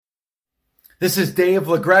This is Dave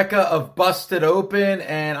LaGreca of Busted Open,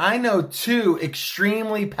 and I know two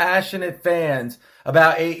extremely passionate fans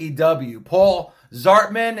about AEW, Paul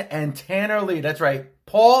Zartman and Tanner Lee. That's right,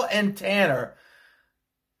 Paul and Tanner.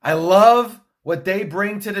 I love what they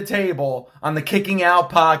bring to the table on the Kicking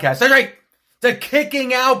Out podcast. That's right, the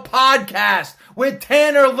Kicking Out podcast with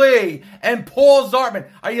Tanner Lee and Paul Zartman.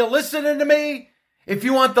 Are you listening to me? If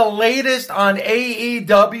you want the latest on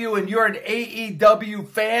AEW and you're an AEW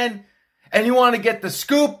fan, and you want to get the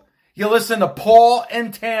scoop, you listen to Paul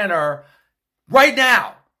and Tanner right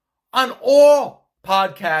now on all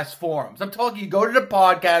podcast forums. I'm talking, you go to the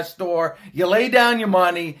podcast store, you lay down your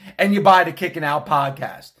money, and you buy the Kicking Out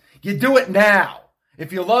podcast. You do it now.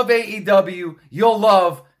 If you love AEW, you'll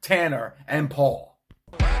love Tanner and Paul.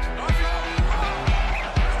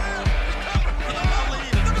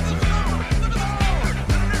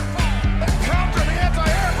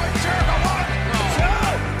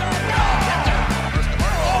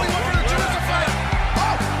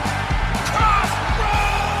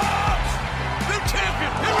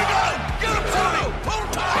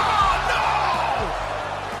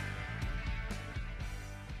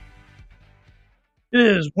 It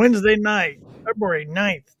is Wednesday night, February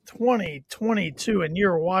 9th, 2022, and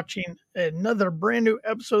you're watching another brand new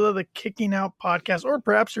episode of the Kicking Out podcast, or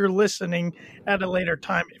perhaps you're listening at a later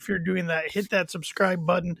time. If you're doing that, hit that subscribe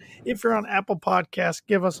button. If you're on Apple Podcasts,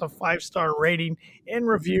 give us a 5-star rating and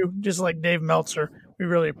review, just like Dave Meltzer. We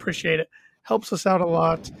really appreciate it. Helps us out a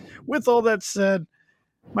lot. With all that said,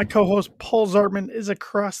 my co-host Paul Zartman is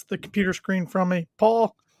across the computer screen from me.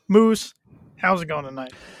 Paul, Moose, how's it going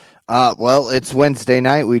tonight? Well, it's Wednesday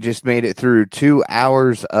night. We just made it through 2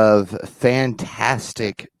 hours of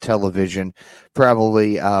fantastic television.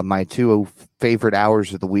 Probably my two favorite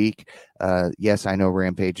hours of the week. Yes, I know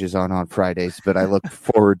Rampage is on Fridays, but I look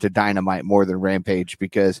forward to Dynamite more than Rampage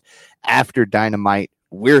because after Dynamite,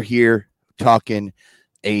 we're here talking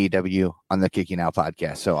AEW on the Kicking Out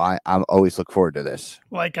podcast. So I'm always look forward to this.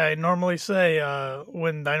 Like I normally say,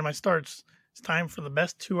 when Dynamite starts, it's time for the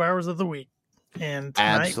best 2 hours of the week. And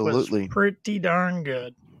tonight was pretty darn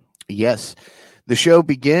good. Yes. The show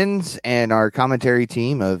begins, and our commentary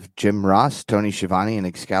team of Jim Ross, Tony Schiavone, and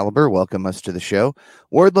Excalibur welcome us to the show.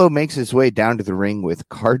 Wardlow makes his way down to the ring with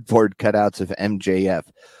cardboard cutouts of MJF.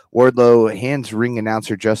 Wardlow hands ring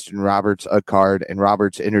announcer Justin Roberts a card, and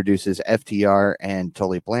Roberts introduces FTR and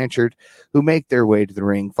Tully Blanchard, who make their way to the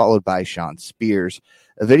ring, followed by Shawn Spears.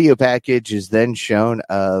 A video package is then shown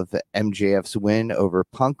of MJF's win over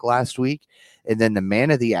Punk last week. And then the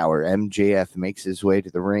man of the hour, MJF, makes his way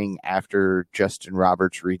to the ring after Justin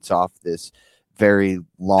Roberts reads off this very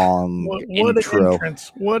long intro.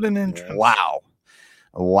 What an entrance.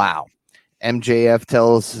 Wow. MJF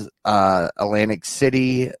tells Atlantic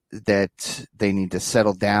City that they need to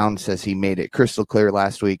settle down, says he made it crystal clear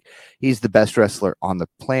last week. He's the best wrestler on the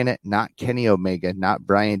planet, not Kenny Omega, not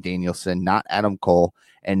Bryan Danielson, not Adam Cole,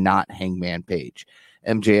 and not Hangman Page.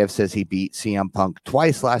 MJF says he beat CM Punk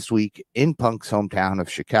twice last week in Punk's hometown of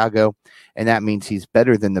Chicago, and that means he's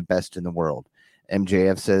better than the best in the world.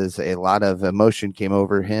 MJF says a lot of emotion came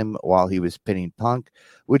over him while he was pinning Punk,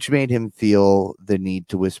 which made him feel the need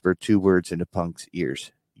to whisper 2 words into Punk's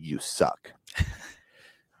ears: "You suck."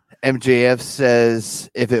 MJF says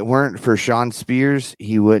if it weren't for Shawn Spears,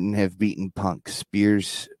 he wouldn't have beaten Punk.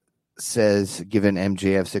 Spears says given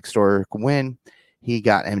MJF's historic win, he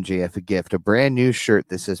got MJF a gift, a brand new shirt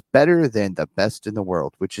that says better than the best in the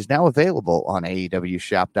world, which is now available on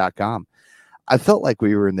AEWshop.com. I felt like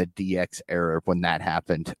we were in the DX era when that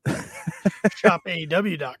happened. Shop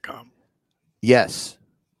AEW.com. Yes,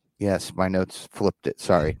 my notes flipped it.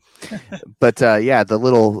 Sorry. But the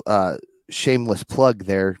little shameless plug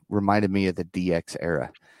there reminded me of the DX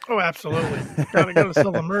era. Oh, absolutely. Gotta go to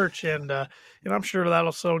sell the merch, and I'm sure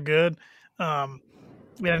that'll sell good.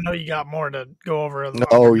 I know you got more to go over.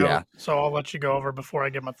 So I'll let you go over before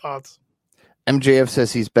I get my thoughts. MJF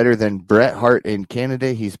says he's better than Bret Hart in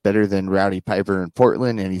Canada. He's better than Rowdy Piper in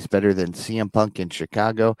Portland, and he's better than CM Punk in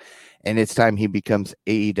Chicago. And it's time he becomes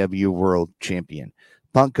AEW World Champion.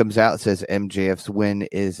 Punk comes out and says MJF's win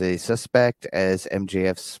is a suspect as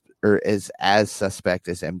as suspect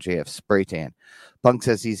as MJF's spray tan. Punk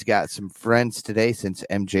says he's got some friends today since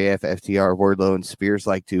MJF, FTR, Wardlow, and Spears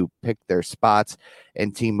like to pick their spots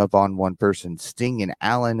and team up on one person. Sting and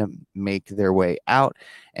Allen make their way out,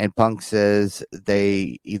 and Punk says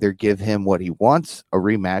they either give him what he wants, a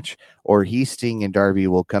rematch, or he, Sting, and Darby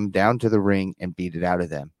will come down to the ring and beat it out of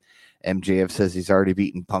them. MJF says he's already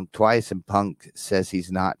beaten Punk twice, and Punk says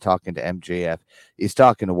he's not talking to MJF. He's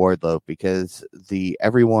talking to Wardlow because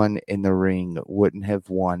everyone in the ring wouldn't have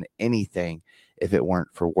won anything if it weren't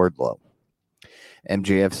for Wardlow.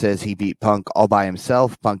 MJF says he beat Punk all by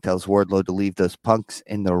himself. Punk tells Wardlow to leave those punks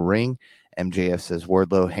in the ring. MJF says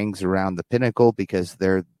Wardlow hangs around the Pinnacle because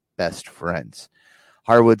they're best friends.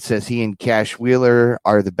 Harwood says he and Cash Wheeler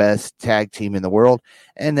are the best tag team in the world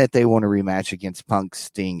and that they want a rematch against Punk,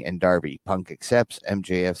 Sting, and Darby. Punk accepts.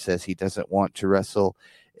 MJF says he doesn't want to wrestle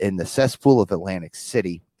in the cesspool of Atlantic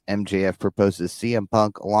City. MJF proposes CM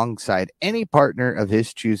Punk alongside any partner of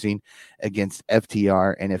his choosing against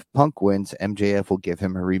FTR, and if Punk wins, MJF will give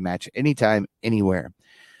him a rematch anytime, anywhere.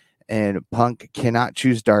 And Punk cannot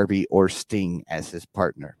choose Darby or Sting as his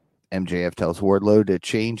partner. MJF tells Wardlow to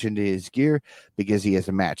change into his gear because he has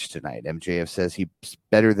a match tonight. MJF says he's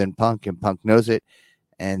better than Punk, and Punk knows it.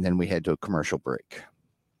 And then we head to a commercial break.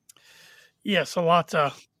 Yes, a lot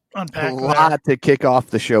to unpack. A lot to kick off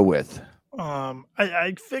the show with.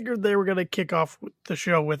 I figured they were going to kick off the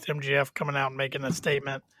show with MJF coming out and making a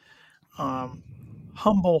statement.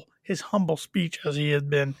 His humble speech, as he had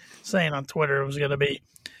been saying on Twitter, it was going to be.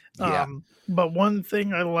 But one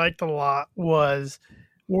thing I liked a lot was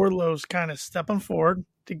Wardlow's kind of stepping forward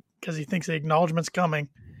because he thinks the acknowledgment's coming,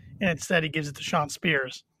 and instead he gives it to Sean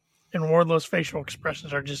Spears. And Wardlow's facial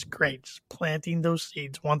expressions are just great, just planting those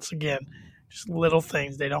seeds once again. Just little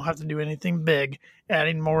things. They don't have to do anything big,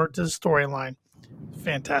 adding more to the storyline.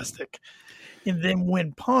 Fantastic. And then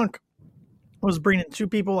when Punk was bringing two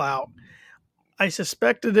people out, I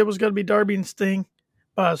suspected it was going to be Darby and Sting,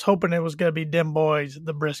 but I was hoping it was going to be them boys,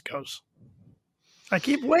 the Briscoes. I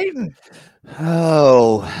keep waiting.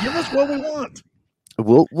 Oh. Give us what we want.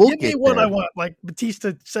 We'll Give get me what there. I want, like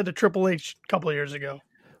Batista said to Triple H a couple of years ago.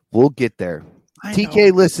 We'll get there.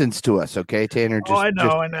 TK listens to us, okay, Tanner? I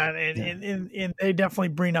know, and they definitely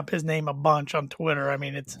bring up his name a bunch on Twitter. I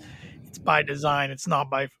mean, it's by design. It's not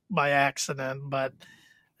by accident, but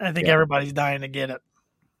I think everybody's dying to get it.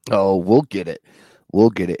 Oh, we'll get it. We'll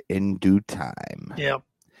get it in due time. Yep.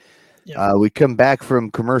 We come back from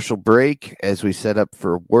commercial break as we set up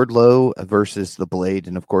for Wardlow versus The Blade.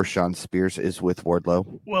 And, of course, Sean Spears is with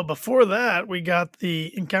Wardlow. Well, before that, we got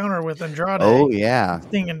the encounter with Andrade. Oh, yeah.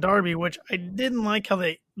 Sting and Darby, which I didn't like how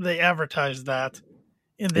they advertised that.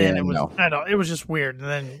 And then it was just weird. And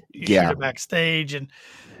then you shoot it backstage. And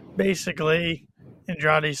basically,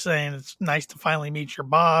 Andrade's saying it's nice to finally meet your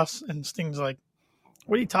boss. And Sting's like,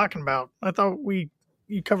 what are you talking about? I thought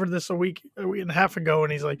you covered this a week and a half ago.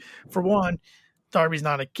 And he's like, for one, Darby's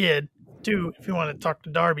not a kid. Two, if you want to talk to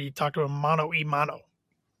Darby, you talk to him mano a mano.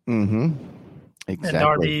 Mm-hmm. Exactly. And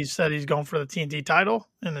Darby said he's going for the TNT title.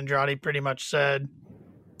 And Andrade pretty much said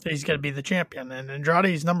he's going to be the champion. And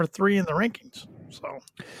Andrade's number 3 in the rankings. So,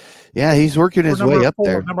 yeah, he's working his way up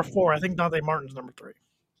there. Number 4. I think Dante Martin's number 3.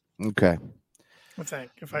 Okay. I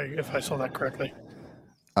think, if I saw that correctly.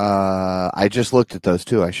 I just looked at those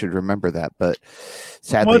two. I should remember that, but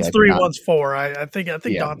sadly, one's 3, one's 4. I think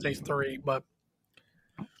Dante's 3, but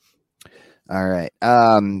all right.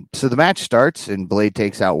 So the match starts, and Blade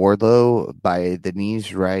takes out Wardlow by the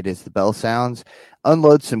knees right as the bell sounds,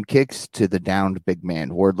 unloads some kicks to the downed big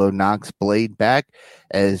man. Wardlow knocks Blade back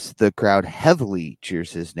as the crowd heavily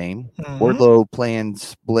cheers his name. Mm-hmm. Wardlow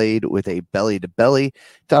plans Blade with a belly to belly,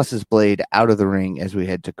 tosses Blade out of the ring as we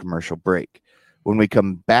head to commercial break. When we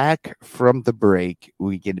come back from the break,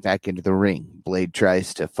 we get back into the ring. Blade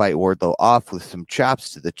tries to fight Wardlow off with some chops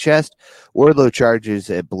to the chest. Wardlow charges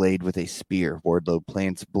at Blade with a spear. Wardlow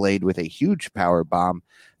plants Blade with a huge power bomb.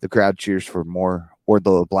 The crowd cheers for more.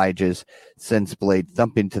 Wardlow obliges, sends Blade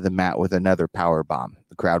thumping to the mat with another power bomb.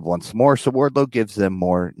 The crowd wants more, so Wardlow gives them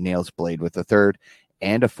more, nails Blade with a third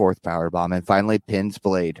and a fourth power bomb, and finally pins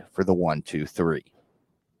Blade for the 1, 2, 3.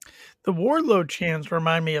 The Wardlow chants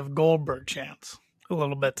remind me of Goldberg chants a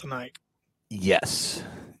little bit tonight. Yes,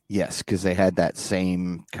 because they had that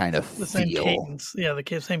same kind of same cadence. Yeah,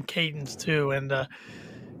 the same cadence too. And I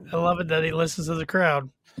love it that he listens to the crowd.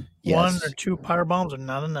 Yes. 1 or 2 power bombs are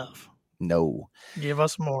not enough. No. Give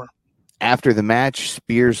us more. After the match,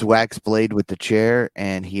 Spears whacks Blade with the chair,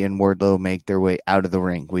 and he and Wardlow make their way out of the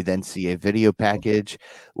ring. We then see a video package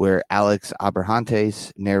where Alex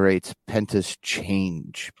Abrahantes narrates Penta's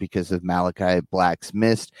change because of Malachi Black's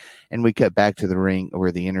mist, and we cut back to the ring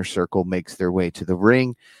where the Inner Circle makes their way to the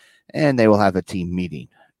ring, and they will have a team meeting.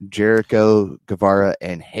 Jericho, Guevara,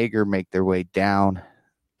 and Hager make their way down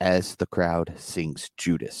as the crowd sings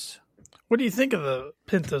Judas. What do you think of the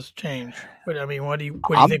Penta's change? What do you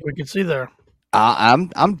think we could see there?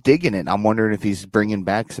 I'm digging it. I'm wondering if he's bringing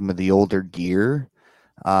back some of the older gear,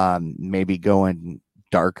 maybe going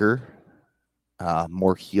darker,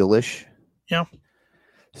 more heelish. Yeah.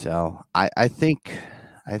 So I think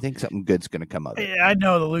something good's going to come of it. I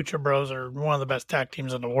know the Lucha Bros are one of the best tag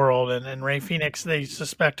teams in the world, and Rey Fenix, they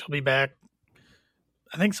suspect he'll be back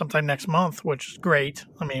I think sometime next month, which is great.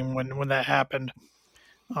 I mean, when that happened,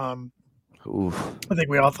 Oof. I think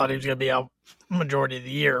we all thought he was going to be out majority of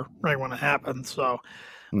the year right when it happened. So,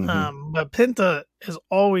 but Penta has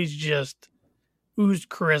always just oozed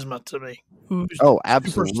charisma to me. Oozed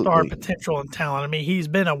absolutely. Superstar potential and talent. I mean, he's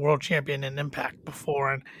been a world champion in Impact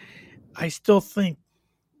before, and I still think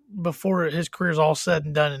before his career's all said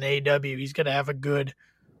and done in AEW, he's going to have a good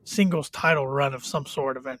singles title run of some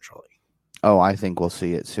sort eventually. Oh, I think we'll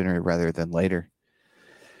see it sooner rather than later.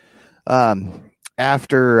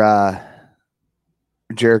 After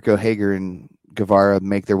Jericho, Hager, and Guevara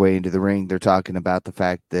make their way into the ring, they're talking about the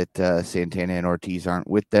fact that Santana and Ortiz aren't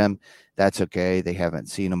with them. That's okay. They haven't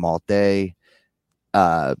seen them all day.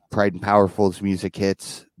 Pride and Powerful's music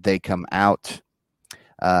hits. They come out.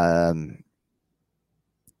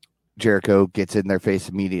 Jericho gets in their face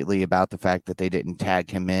immediately about the fact that they didn't tag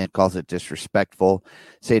him in, calls it disrespectful.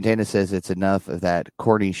 Santana says it's enough of that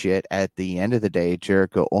corny shit. At the end of the day,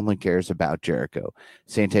 Jericho only cares about Jericho.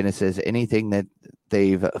 Santana says anything that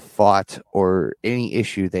they've fought or any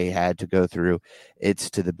issue they had to go through, it's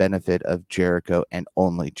to the benefit of Jericho and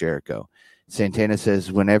only Jericho. Santana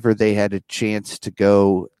says whenever they had a chance to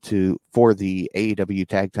go for the AEW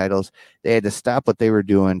tag titles, they had to stop what they were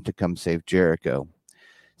doing to come save Jericho.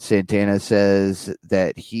 Santana says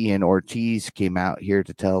that he and Ortiz came out here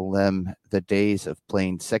to tell them the days of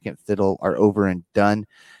playing second fiddle are over and done.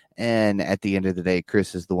 And at the end of the day,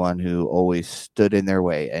 Chris is the one who always stood in their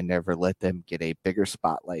way and never let them get a bigger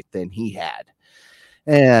spotlight than he had.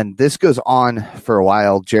 And this goes on for a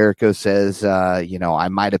while. Jericho says, I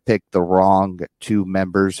might have picked the wrong two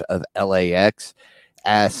members of LAX.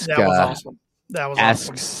 That was awesome.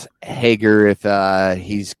 Asks Hager if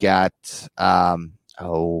he's got...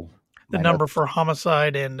 the number for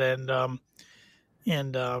Homicide and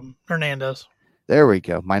Hernandez. There we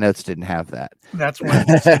go. My notes didn't have that. That's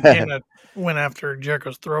when Santana went after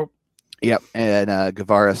Jericho's throat. Yep. And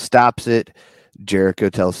Guevara stops it. Jericho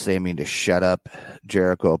tells Sammy to shut up.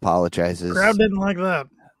 Jericho apologizes. Crowd didn't like that.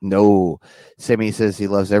 No. Sammy says he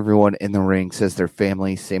loves everyone in the ring, says they're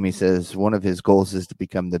family. Sammy says one of his goals is to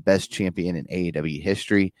become the best champion in AEW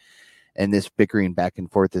history. And this bickering back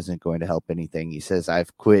and forth isn't going to help anything. He says,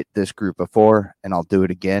 I've quit this group before, and I'll do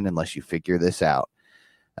it again unless you figure this out.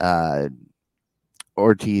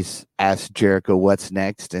 Ortiz asks Jericho what's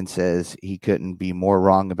next and says he couldn't be more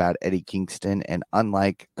wrong about Eddie Kingston. And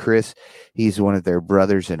unlike Chris, he's one of their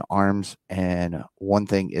brothers in arms. And one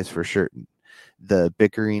thing is for certain, the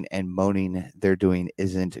bickering and moaning they're doing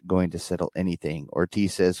isn't going to settle anything.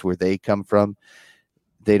 Ortiz says where they come from,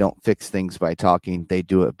 they don't fix things by talking. They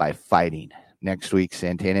do it by fighting. Next week,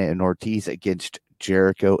 Santana and Ortiz against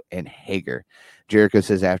Jericho and Hager. Jericho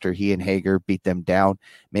says after he and Hager beat them down,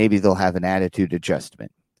 maybe they'll have an attitude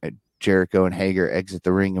adjustment. Jericho and Hager exit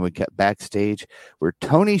the ring, and we cut backstage where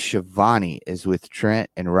Tony Schiavone is with Trent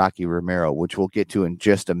and Rocky Romero, which we'll get to in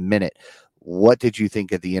just a minute. What did you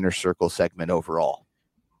think of the Inner Circle segment overall?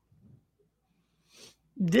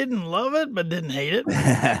 Didn't love it, but didn't hate it.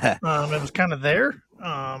 It was kind of there,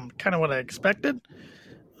 kind of what I expected.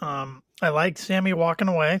 I liked Sammy walking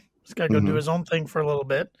away. He's got to go do his own thing for a little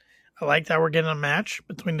bit. I liked how we're getting a match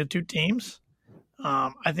between the two teams.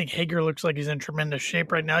 I think Hager looks like he's in tremendous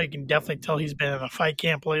shape right now. You can definitely tell he's been in a fight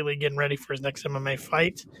camp lately, getting ready for his next MMA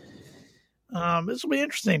fight. This will be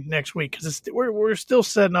interesting next week because we're still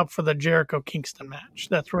setting up for the Jericho Kingston match.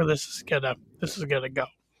 That's where this is gonna go.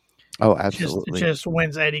 Oh, absolutely. Just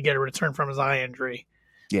when's Eddie get a return from his eye injury?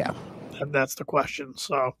 Yeah, that's the question.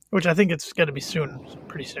 So, which I think it's going to be soon,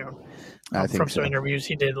 pretty soon. I think from so. Some interviews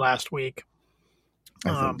he did last week.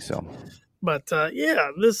 I think so. But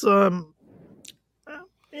this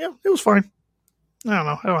it was fine. I don't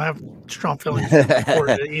know. I don't have strong feelings for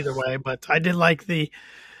it either way, but I did like the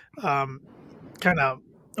kind of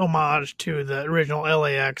homage to the original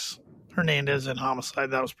LAX, Hernandez, and Homicide.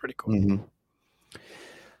 That was pretty cool. Mm-hmm.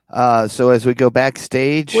 So as we go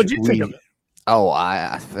backstage, what did you think of it? Oh,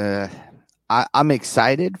 I'm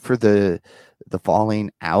excited for the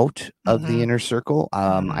falling out of the Inner Circle.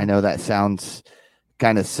 I know that sounds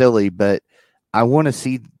kind of silly, but I want to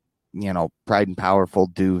see, Pride and Powerful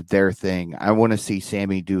do their thing. I want to see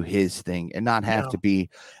Sammy do his thing and not have to be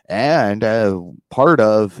part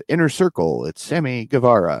of Inner Circle. It's Sammy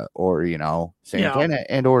Guevara or, Santana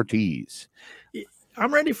and Ortiz.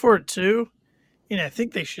 I'm ready for it too. I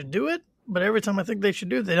think they should do it, but every time I think they should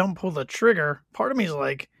do it, they don't pull the trigger. Part of me is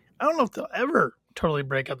like, I don't know if they'll ever totally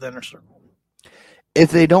break up the Inner Circle.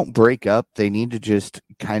 If they don't break up, they need to just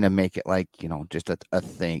kind of make it like, just a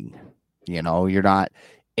thing. You're not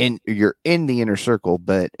you're in the inner circle,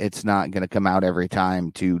 but it's not going to come out every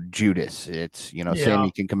time to Judas. It's,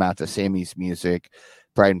 Sammy can come out to Sammy's music,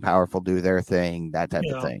 Pride and Powerful do their thing, that type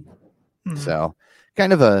of thing. Mm-hmm. So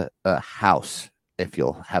kind of a house, if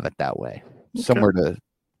you'll have it that way, somewhere to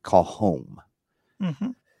call home.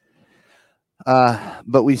 Mm-hmm.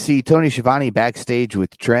 But we see Tony Schiavone backstage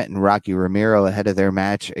with Trent and Rocky Romero ahead of their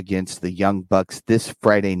match against the Young Bucks this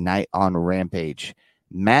Friday night on Rampage.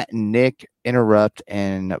 Matt and Nick interrupt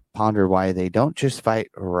and ponder why they don't just fight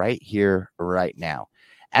right here, right now.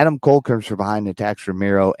 Adam Cole comes from behind and attacks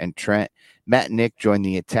Romero and Trent. Matt and Nick join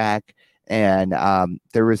the attack, and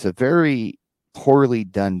there was a very poorly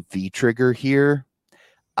done V-trigger here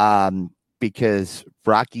because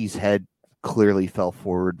Rocky's head clearly fell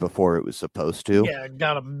forward before it was supposed to. Yeah,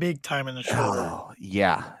 got him big time in the shoulder. Oh,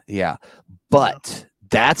 yeah. But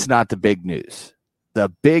that's not the big news. The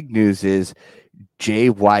big news is Jay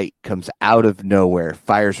White comes out of nowhere,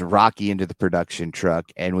 fires Rocky into the production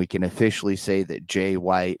truck, and we can officially say that Jay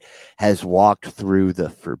White has walked through the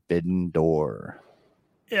forbidden door.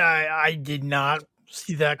 Yeah, I did not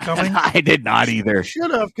see that coming. I did not either.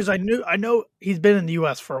 Should have, because I know he's been in the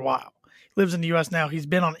U.S. for a while. He lives in the U.S. now. He's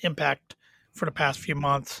been on Impact for the past few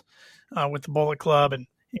months with the Bullet Club and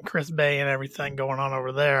Chris Bay and everything going on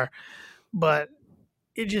over there. But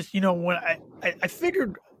it just, when I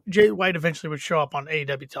figured Jay White eventually would show up on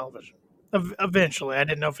AEW television. Eventually. I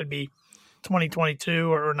didn't know if it'd be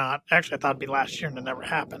 2022 or not. Actually, I thought it'd be last year and it never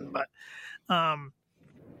happened. But, I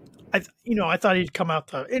thought he'd come out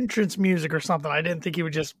to entrance music or something. I didn't think he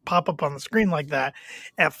would just pop up on the screen like that.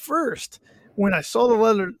 At first, when I saw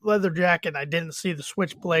the leather jacket and I didn't see the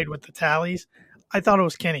switchblade with the tallies, I thought it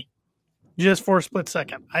was Kenny. Just for a split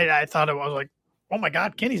second. I thought it was like, oh my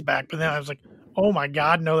God, Kenny's back. But then I was like, oh my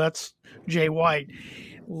God, no, that's Jay White.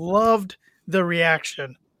 Loved the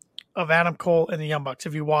reaction of Adam Cole and the Young Bucks.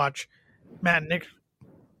 If you watch Matt and Nick,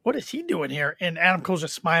 what is he doing here? And Adam Cole's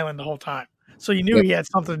just smiling the whole time. So you knew he had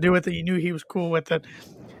something to do with it. You knew he was cool with it.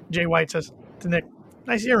 Jay White says to Nick,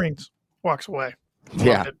 nice earrings. Walks away.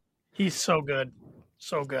 Loved it. He's so good.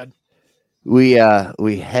 So good. We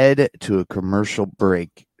head to a commercial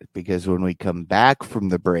break because when we come back from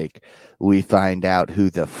the break, we find out who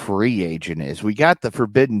the free agent is. We got the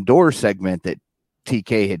Forbidden Door segment that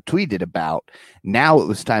TK had tweeted about. Now it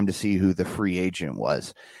was time to see who the free agent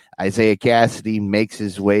was. Isaiah Cassidy makes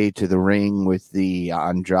his way to the ring with the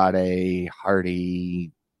Andrade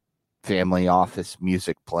Hardy family office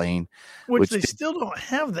music playing, which they still don't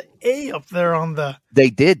have the A up there on the.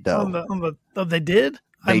 They did though. They did.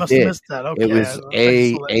 I must have missed that. Okay, it was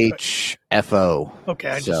AHFO. Okay,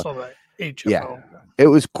 I just saw that HFO. Yeah, it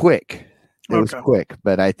was quick. It was quick,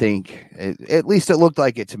 but I think at least it looked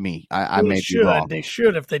like it to me. I may be wrong. They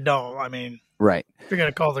should if they don't. I mean, right. If you're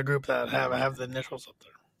gonna call the group that have the initials up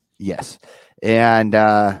there. Yes, and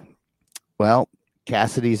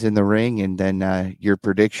Cassidy's in the ring, and then your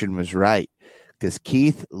prediction was right because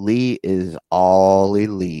Keith Lee is all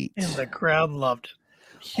elite, and the crowd loved it.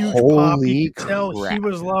 Huge Holy pop. You could tell crap. he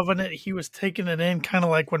was loving it. He was taking it in, kind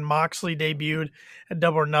of like when Moxley debuted at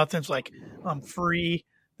Double or Nothing. It's like, I'm free.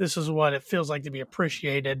 This is what it feels like to be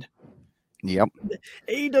appreciated. Yep.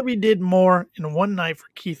 AEW did more in one night for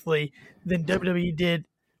Keith Lee than WWE did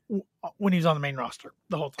when he was on the main roster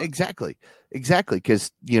the whole time. Exactly.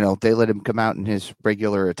 Because, they let him come out in his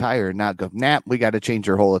regular attire and not go, we got to change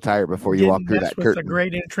your whole attire before you walk through that curtain. A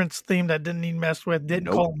great entrance theme that didn't need messed with.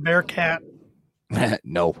 Didn't call him Bearcat.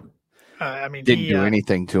 No. Didn't do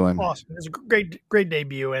anything to him. Awesome. It was a great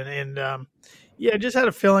debut. And just had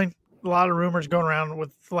a feeling, a lot of rumors going around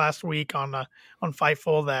with last week on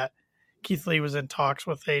Fightful that Keith Lee was in talks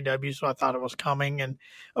with AEW, so I thought it was coming. And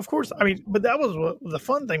of course, but that was what the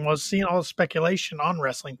fun thing was, seeing all the speculation on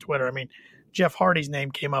wrestling Twitter. Jeff Hardy's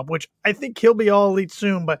name came up, which I think he'll be all elite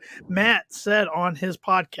soon. But Matt said on his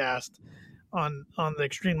podcast on the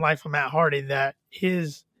Extreme Life of Matt Hardy that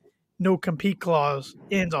his no compete clause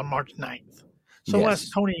ends on March 9th. So unless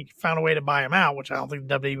Tony found a way to buy him out, which I don't think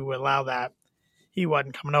WWE would allow that, he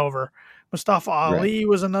wasn't coming over. Mustafa Ali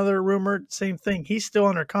was another rumor. Same thing. He's still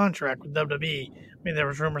under contract with WWE. There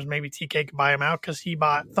was rumors maybe TK could buy him out because he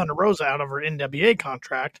bought Thunder Rosa out of her NWA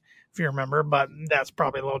contract, if you remember, but that's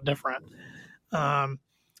probably a little different. And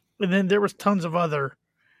then there was tons of other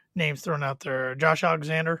names thrown out there. Josh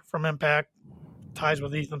Alexander from Impact, ties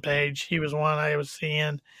with Ethan Page. He was one I was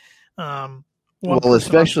seeing.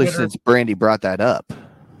 Especially since Brandy brought that up.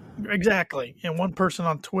 Exactly. And one person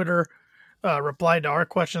on Twitter replied to our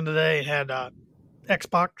question today and had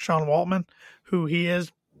X-Pac, Sean Waltman, who he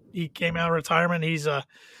is. He came out of retirement. He's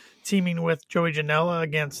teaming with Joey Janela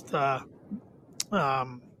against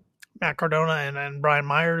Matt Cardona and Brian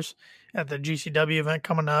Myers at the GCW event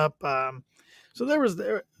coming up. So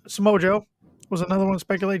there Samoa Joe was another one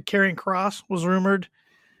speculated. Karrion Kross was rumored.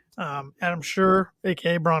 Adam Scherr,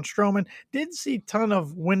 a.k.a. Braun Strowman. Did see a ton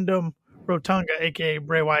of Wyndham Rotunda, a.k.a.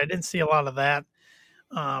 Bray Wyatt. I didn't see a lot of that.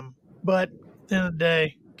 But at the end of the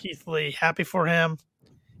day, Keith Lee, happy for him.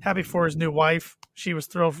 Happy for his new wife. She was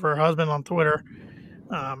thrilled for her husband on Twitter.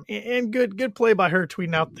 And good play by her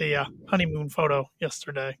tweeting out the honeymoon photo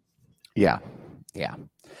yesterday. Yeah.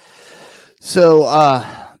 So,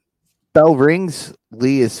 bell rings.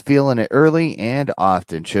 Lee is feeling it early and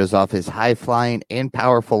often. Shows off his high-flying and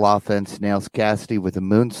powerful offense. Nails Cassidy with a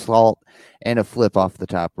moonsault and a flip off the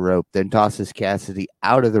top rope. Then tosses Cassidy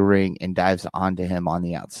out of the ring and dives onto him on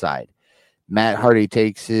the outside. Matt Hardy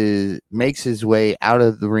makes his way out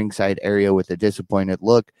of the ringside area with a disappointed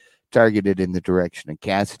look, targeted in the direction of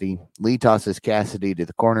Cassidy. Lee tosses Cassidy to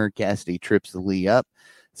the corner. Cassidy trips Lee up,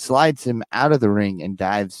 slides him out of the ring, and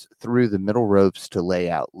dives through the middle ropes to lay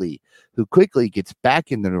out Lee, who quickly gets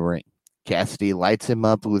back into the ring. Cassidy lights him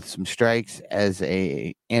up with some strikes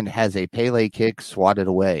and has a Pele kick swatted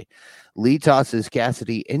away. Lee tosses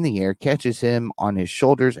Cassidy in the air, catches him on his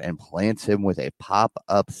shoulders, and plants him with a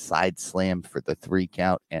pop-up side slam for the 3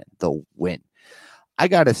 count and the win. I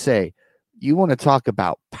gotta say, you want to talk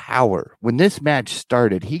about power. When this match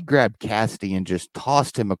started, he grabbed Cassidy and just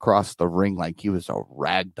tossed him across the ring like he was a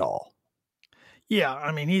rag doll. Yeah,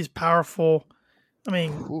 I mean, he's powerful. I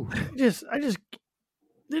mean,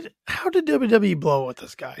 how did WWE blow with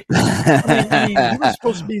this guy? I mean, he was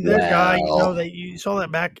supposed to be their guy. You know, that you saw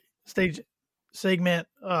that backstage segment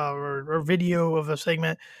or video of a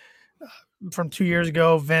segment from 2 years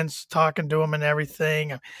ago, Vince talking to him and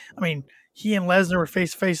everything. I mean, he and Lesnar were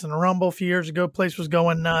face to face in the Rumble a few years ago. Place was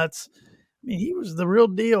going nuts. I mean, he was the real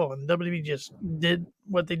deal, and WWE just did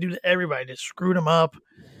what they do to everybody, just screwed him up.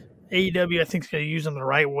 AEW, I think, is going to use him the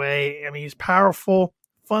right way. I mean, he's powerful,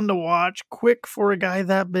 fun to watch, quick for a guy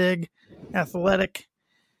that big, athletic,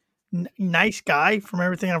 nice guy from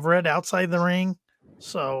everything I've read outside the ring.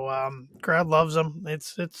 So, crowd loves him.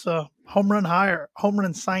 It's a home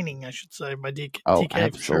run signing, I should say, by DK. Oh,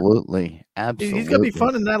 absolutely. Sure. Absolutely. He's going to be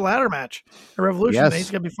fun in that ladder match. The Revolution, yes. He's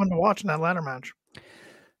going to be fun to watch in that ladder match.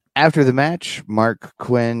 After the match, Mark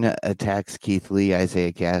Quinn attacks Keith Lee.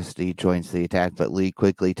 Isaiah Cassidy joins the attack, but Lee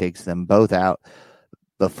quickly takes them both out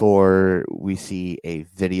before we see a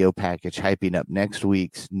video package hyping up next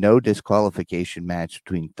week's no disqualification match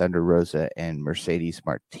between Thunder Rosa and Mercedes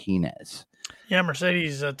Martinez. Yeah,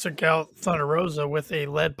 Mercedes took out Thunder Rosa with a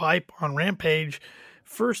lead pipe on Rampage.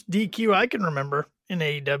 First DQ I can remember in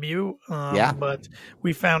AEW. But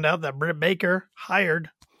we found out that Britt Baker hired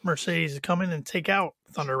Mercedes to come in and take out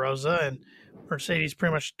Thunder Rosa, and Mercedes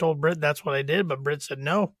pretty much told Britt that's what I did, but Britt said,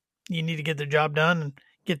 no, you need to get the job done and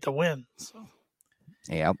get the win. So,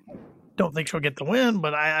 yep. Don't think she'll get the win,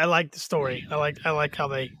 but I like the story. I like how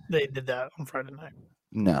they did that on Friday night.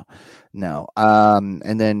 No.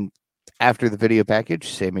 And then after the video package,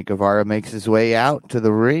 Sammy Guevara makes his way out to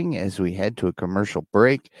the ring as we head to a commercial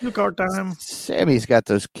break. Cue card time. Sammy's got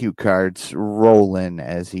those cue cards rolling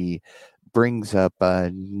as he brings up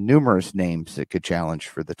numerous names that could challenge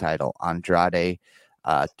for the title. Andrade,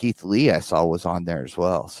 Keith Lee, I saw was on there as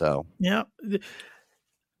well. So yeah,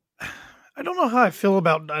 I don't know how I feel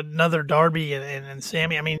about another Darby and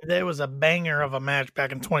Sammy. I mean, there was a banger of a match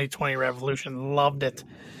back in 2020 Revolution. Loved it,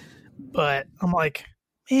 but I'm like,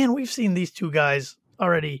 man, we've seen these two guys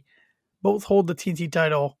already both hold the TNT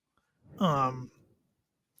title.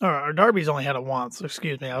 Or Darby's only had it once.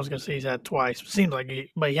 Excuse me. I was going to say he's had it twice. It seems like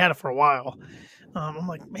but he had it for a while. I'm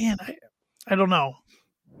like, man, I don't know.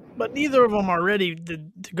 But neither of them are ready to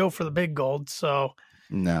go for the big gold. So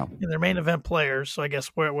no, and they're main event players. So I guess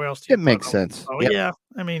where else do you? It makes sense. So, yep. Yeah,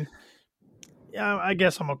 I mean, yeah, I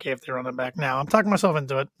guess I'm okay if they run it back now. I'm talking myself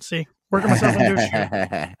into it. See, working myself into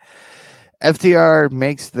it. FTR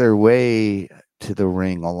makes their way to the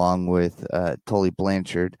ring along with Tully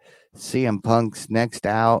Blanchard. CM Punk's next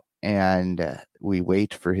out, and we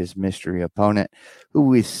wait for his mystery opponent, who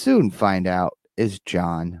we soon find out is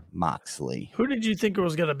Jon Moxley. Who did you think it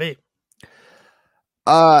was going to be?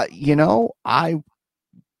 I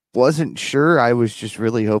wasn't sure. I was just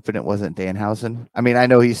really hoping it wasn't Danhausen. I mean, I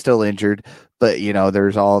know he's still injured, but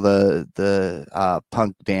there's all the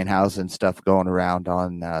Punk Danhausen stuff going around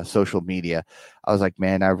on social media. I was like,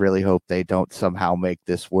 man, I really hope they don't somehow make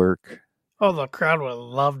this work. Oh, the crowd would have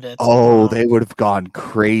loved it. Oh, they would have gone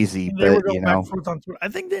crazy. They were going back and forth on Twitter. I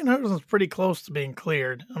think Danhausen's pretty close to being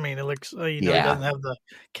cleared. I mean, it looks, he doesn't have the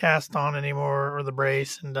cast on anymore or the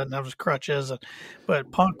brace and doesn't have his crutches.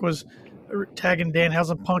 But Punk was tagging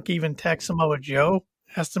Danhausen. Punk even tagged Samoa Joe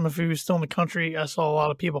Asked him if he was still in the country. I saw a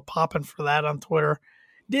lot of people popping for that on Twitter.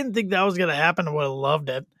 Didn't think that was going to happen. I would have loved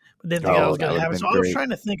it, but didn't think that was going to happen. So I was trying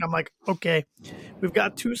to think. I'm like, okay, we've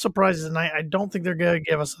got 2 surprises tonight. I don't think they're going to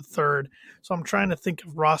give us a third. So I'm trying to think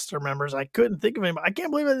of roster members. I couldn't think of him. I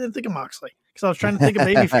can't believe I didn't think of Moxley because I was trying to think of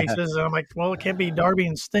baby faces. And I'm like, well, it can't be Darby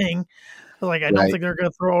and Sting. I was like, I don't think they're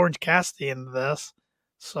going to throw Orange Cassidy into this.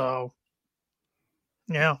 So,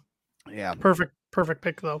 yeah. Perfect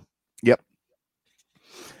pick, though. Yep.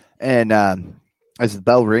 And as the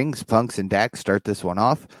bell rings, Punks and Dax start this one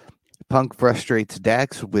off. Punk frustrates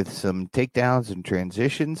Dax with some takedowns and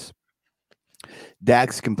transitions.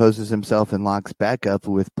 Dax composes himself and locks back up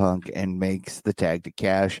with Punk and makes the tag to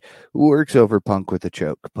Cash, who works over Punk with a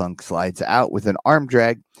choke. Punk slides out with an arm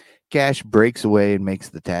drag. Cash breaks away and makes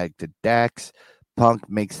the tag to Dax. Punk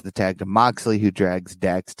makes the tag to Moxley, who drags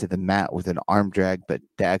Dax to the mat with an arm drag, but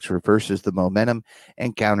Dax reverses the momentum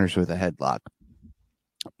and counters with a headlock.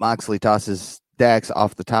 Moxley tosses Dax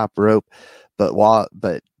off the top rope,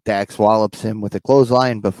 but Dax wallops him with a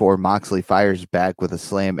clothesline before Moxley fires back with a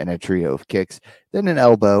slam and a trio of kicks, then an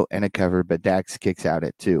elbow and a cover, but Dax kicks out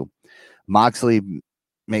at 2. Moxley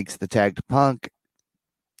makes the tag to Punk.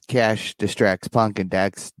 Cash distracts Punk, and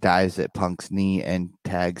Dax dives at Punk's knee and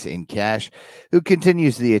tags in Cash, who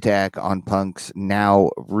continues the attack on Punk's now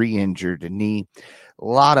re-injured knee. A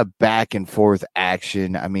lot of back and forth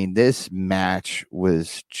action. I mean, this match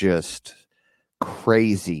was just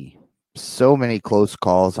crazy. So many close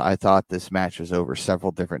calls. I thought this match was over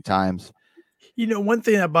several different times. You know, one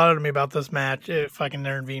thing that bothered me about this match, if I can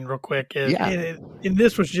intervene real quick, is and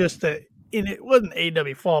this was just and it wasn't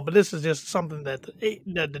AEW fault, but this is just something that the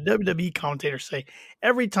WWE commentators say.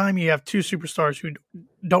 Every time you have 2 superstars who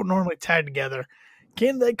don't normally tag together,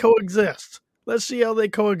 can they coexist? Let's see how they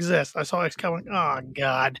coexist. I saw X coming. Oh,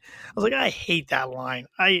 God. I was like, I hate that line.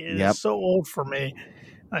 It's so old for me.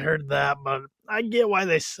 I heard that, but I get why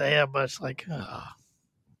they say it, but it's like, oh,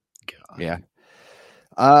 God.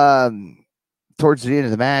 Yeah. Towards the end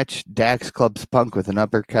of the match, Dax clubs Punk with an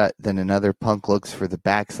uppercut, then another. Punk looks for the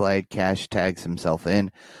backslide. Cash tags himself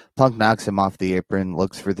in. Punk knocks him off the apron,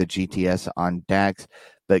 looks for the GTS on Dax,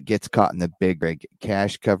 but gets caught in the big rig.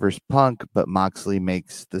 Cash covers Punk, but Moxley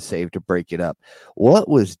makes the save to break it up. What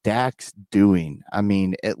was Dax doing? I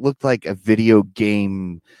mean, it looked like a video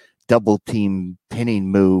game double team pinning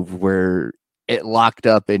move where it locked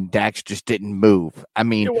up and Dax just didn't move. I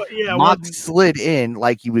mean, Mox slid in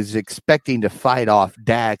like he was expecting to fight off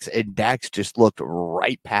Dax, and Dax just looked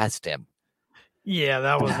right past him. Yeah,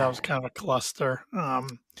 that was kind of a cluster.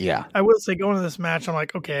 Yeah. I will say going to this match, I'm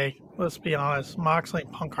like, okay, let's be honest. Moxley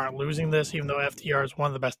and Punk aren't losing this, even though FTR is one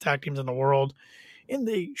of the best tag teams in the world. And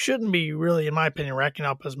they shouldn't be really, in my opinion, racking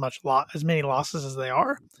up as many losses as they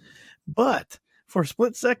are. But for a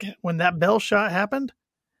split second, when that bell shot happened,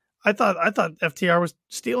 I thought FTR was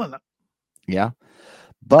stealing it. Yeah.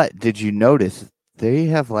 But did you notice they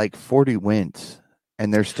have like 40 wins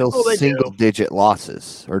and they're still single-digit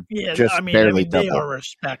losses, or just barely double. They are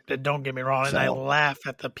respected, don't get me wrong. And I laugh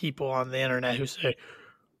at the people on the internet who say,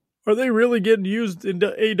 are they really getting used in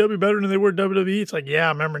AEW better than they were in WWE? It's like, yeah,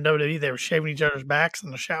 I remember in WWE they were shaving each other's backs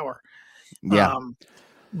in the shower. Yeah.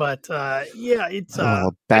 It's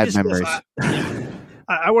bad memories.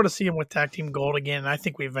 I want to see him with Tag Team Gold again, and I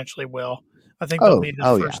think we eventually will. I think they'll be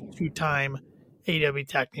the first 2-time AEW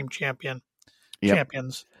Tag Team champions.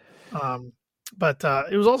 But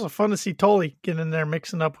it was also fun to see Tully get in there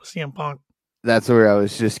mixing up with CM Punk. That's where I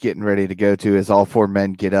was just getting ready to go to, as all 4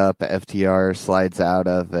 men get up. FTR slides out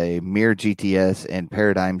of a mere GTS and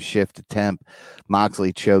paradigm shift attempt.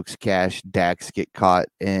 Moxley chokes Cash. Dax get caught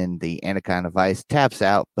in the Anaconda Vice, taps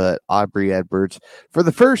out, but Aubrey Edwards, for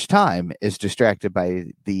the first time, is distracted by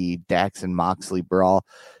the Dax and Moxley brawl.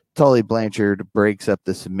 Tully Blanchard breaks up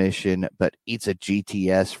the submission, but eats a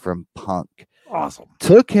GTS from Punk. Awesome.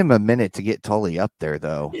 Took him a minute to get Tully up there,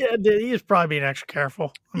 though. Yeah, he was probably being extra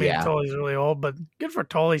careful. I mean, Tully's really old, but good for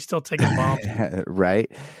Tully. Still taking bumps. Right.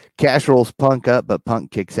 Cash rolls Punk up, but Punk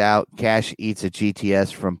kicks out. Cash eats a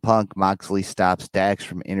GTS from Punk. Moxley stops Dax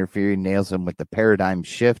from interfering, nails him with the paradigm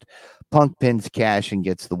shift. Punk pins Cash and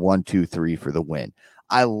gets the 1-2-3 for the win.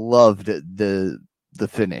 I loved the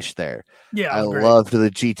finish there. Yeah, I loved the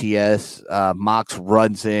GTS. Mox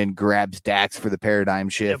runs in, grabs Dax for the paradigm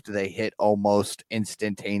shift. They hit almost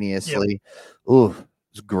instantaneously. Ooh, it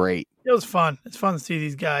was great. It was fun. It's fun to see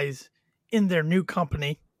these guys in their new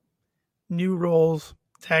company, new roles,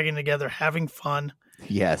 tagging together, having fun.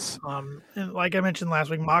 Yes. And like I mentioned last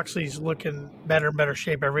week, Moxley's looking better and better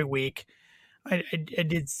shape every week. I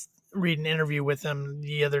did read an interview with him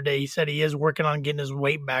the other day. He said he is working on getting his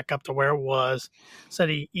weight back up to where it was. Said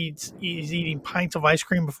he's eating pints of ice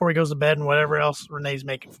cream before he goes to bed and whatever else Renee's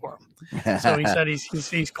making for him. So he said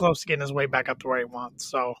he's close to getting his weight back up to where he wants.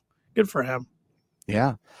 So good for him.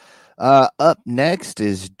 Yeah. Up next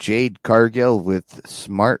is Jade Cargill with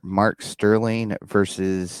Smart Mark Sterling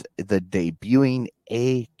versus the debuting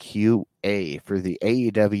AQA for the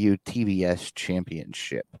AEW TBS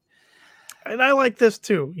Championship. And I like this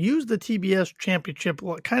too. Use the TBS Championship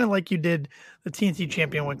kind of like you did the TNT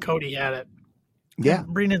Champion when Cody had it. Yeah.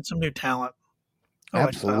 Bring in some new talent.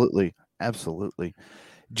 Absolutely. Absolutely.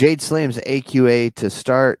 Jade slams AQA to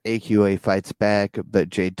start. AQA fights back, but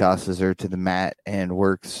Jade tosses her to the mat and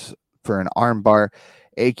works for an armbar.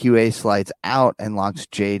 AQA slides out and locks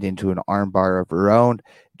Jade into an armbar of her own.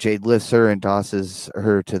 Jade lifts her and tosses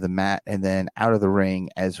her to the mat and then out of the ring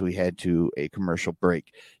as we head to a commercial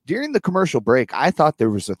break. During the commercial break, I thought there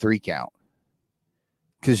was a 3 count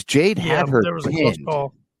because Jade had her there was pinned, a close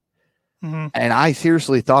call. Mm-hmm. And I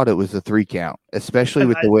seriously thought it was a 3 count, especially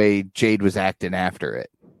with the way Jade was acting after it.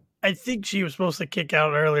 I think she was supposed to kick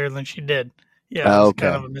out earlier than she did. Yeah, it was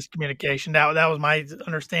kind of a miscommunication. That was my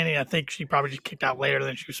understanding. I think she probably just kicked out later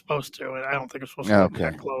than she was supposed to. And I don't think it was supposed to be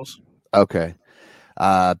that close. Okay.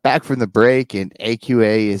 Back from the break, and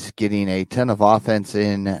AQA is getting a ton of offense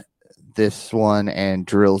in this one and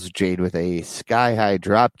drills Jade with a sky-high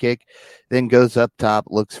drop kick, then goes up top,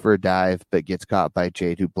 looks for a dive, but gets caught by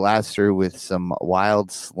Jade, who blasts her with some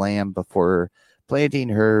wild slam before planting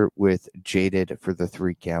her with Jaded for the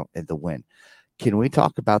 3 count and the win. Can we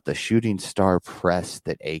talk about the shooting star press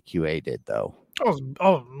that AQA did, though?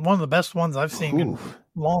 Oh, one of the best ones I've seen in a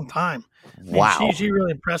long time. Wow. She really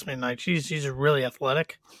impressed me tonight. She's really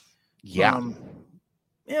athletic. Yeah.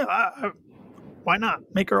 Why not?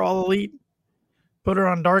 Make her all elite. Put her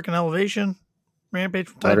on Dark and Elevation. Rampage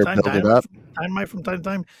from time to time. Dynamite from time to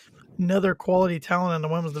time. Another quality talent in the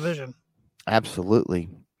women's division. Absolutely.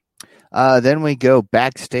 Then we go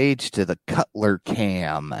backstage to the Cutler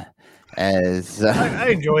Cam. As I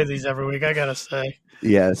enjoy these every week, I gotta say.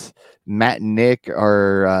 Yes. Matt and Nick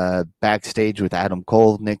are backstage with Adam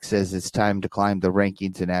Cole. Nick says it's time to climb the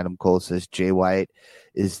rankings, and Adam Cole says Jay White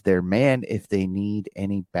is their man if they need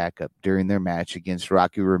any backup during their match against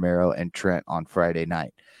Rocky Romero and Trent on Friday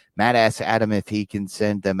night. Matt asks Adam if he can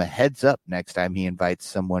send them a heads up next time he invites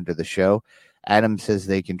someone to the show. Adam says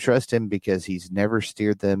they can trust him because he's never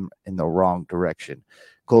steered them in the wrong direction.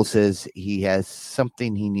 Cole says he has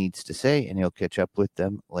something he needs to say, and he'll catch up with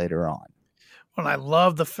them later on. And I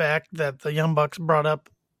love the fact that the Young Bucks brought up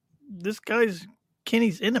this guy's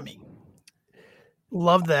Kenny's enemy.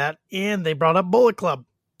 Love that. And they brought up Bullet Club.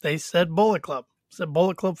 They said Bullet Club. Said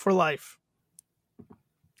Bullet Club for life.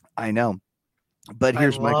 I know. But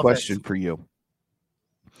here's my question for you.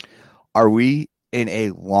 Are we in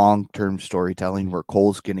a long-term storytelling where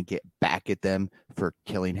Cole's going to get back at them for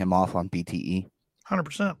killing him off on BTE?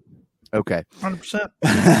 100%. Okay. 100%.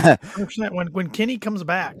 100%. When Kenny comes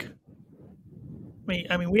back,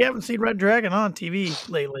 I mean, we haven't seen Red Dragon on TV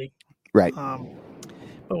lately. Right.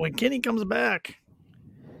 But when Kenny comes back,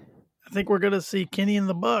 I think we're going to see Kenny and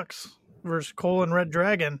the Bucks versus Cole and Red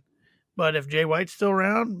Dragon. But if Jay White's still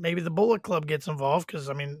around, maybe the Bullet Club gets involved because,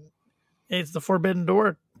 I mean, it's the forbidden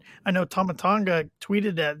door. I know Tama Tonga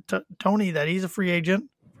tweeted at Tony that he's a free agent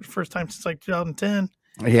for the first time since like 2010.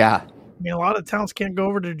 Yeah. I mean, a lot of talents can't go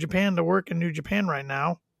over to Japan to work in New Japan right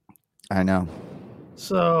now. I know.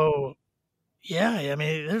 So, yeah, I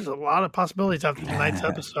mean, there's a lot of possibilities after tonight's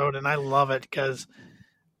episode, and I love it because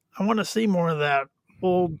I want to see more of that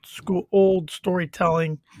old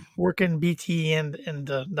storytelling working BT and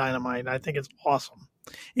Dynamite. I think it's awesome.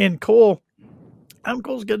 And Cole, Adam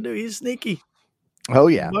Cole's going to do. He's sneaky. Oh,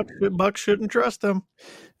 yeah. Bucks shouldn't trust him.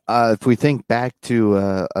 If we think back to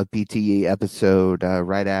a BTE episode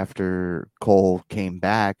right after Cole came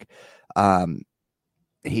back,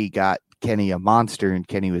 he got Kenny a monster, and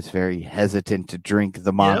Kenny was very hesitant to drink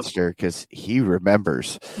the monster because he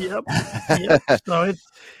remembers. Yep. So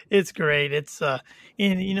it's great. It's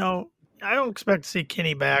and you know, I don't expect to see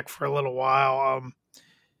Kenny back for a little while.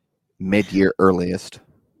 Mid-year earliest.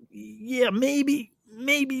 Yeah, maybe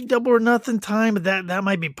Double or Nothing time, but that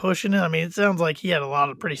might be pushing it. I mean, it sounds like he had a lot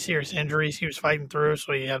of pretty serious injuries he was fighting through,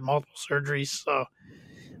 so he had multiple surgeries. So,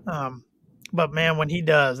 but man, when he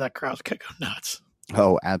does, that crowd's gonna go nuts.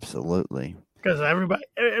 Oh, absolutely. Because everybody,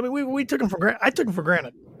 I mean, we took him for granted. I took him for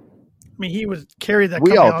granted. I mean, he was carried that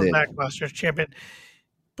company on his back last year's champion.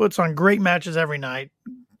 Puts on great matches every night,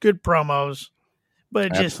 good promos, but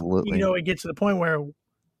it just, you know, it gets to the point where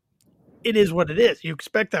it is what it is. You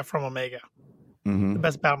expect that from Omega. Mm-hmm. The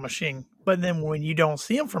best battle machine But then when you don't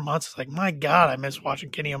see him for months, it's like, my God, I miss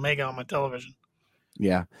watching Kenny Omega on my television.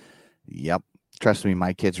 Yeah. Yep. Trust me,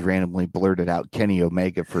 my kids randomly blurted out Kenny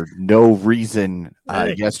Omega for no reason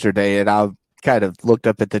yesterday, and I kind of looked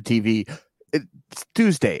up at the TV. It's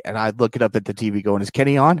Tuesday, and I look it up at the TV going, is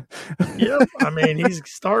Kenny on? Yep. I mean, he's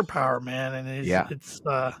star power, man. And it's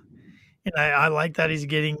and I like that he's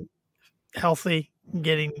getting healthy,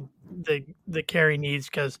 getting the care he needs,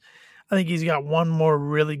 because I think he's got one more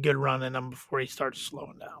really good run in him before he starts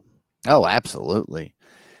slowing down. Oh, absolutely.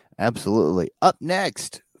 Absolutely. Up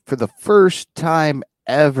next, for the first time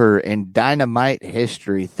ever in Dynamite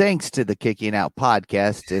history, thanks to the Kicking Out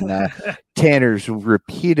podcast and Tanner's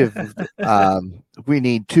repeated we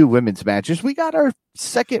need 2 women's matches, we got our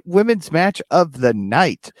second women's match of the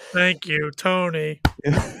night. Thank you, Tony.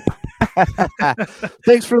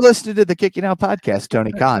 Thanks for listening to the Kicking Out podcast,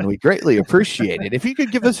 Tony Khan. We greatly appreciate it. If you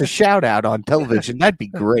could give us a shout out on television, that'd be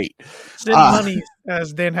great. Send monies,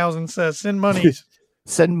 as Danhausen says. Send monies.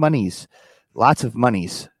 Send monies. Lots of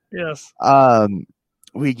monies. Yes.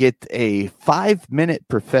 We get a 5-minute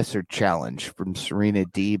Professor challenge from Serena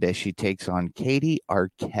Deeb as she takes on Katie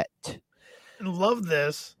Arquette. And love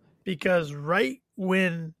this because right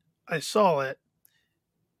when I saw it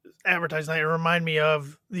advertised, it reminded me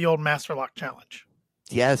of the old Master Lock challenge.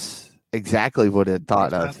 Yes, exactly what I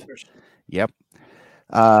thought of. Masters. Yep.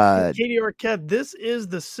 Katie Arquette, this is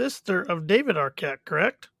the sister of David Arquette,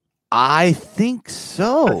 correct? I think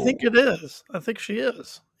so. I think it is. I think she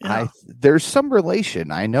is. Yeah. There's some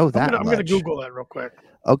relation. I know that. I'm going to Google that real quick.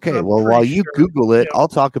 Okay. Well, while you Google it, I'll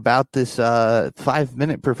talk about this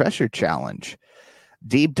 5-minute Professor challenge.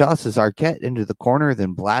 Deeb tosses Arquette into the corner,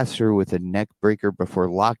 then blasts her with a neck breaker before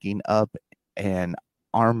locking up an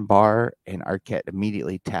arm bar, and Arquette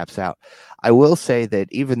immediately taps out. I will say that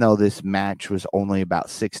even though this match was only about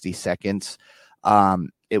 60 seconds,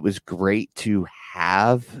 it was great to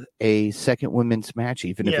have a second women's match,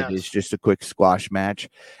 even if it is just a quick squash match.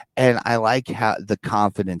 And I like how the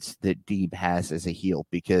confidence that Deeb has as a heel,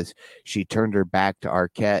 because she turned her back to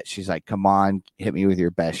Arquette. She's like, come on, hit me with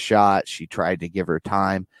your best shot. She tried to give her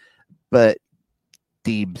time, but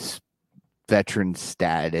Deeb's veteran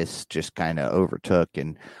status just kind of overtook.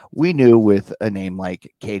 And we knew with a name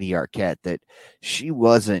like Katie Arquette that she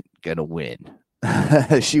wasn't going to win.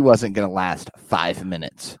 She wasn't going to last 5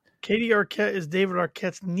 minutes. Katie Arquette is David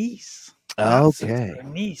Arquette's niece. Okay.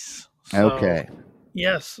 Niece. So, okay.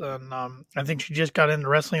 Yes. And I think she just got into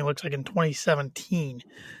wrestling, it looks like in 2017.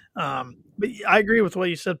 But I agree with what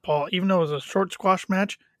you said, Paul. Even though it was a short squash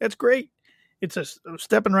match, it's great. It's a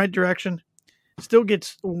step in the right direction. Still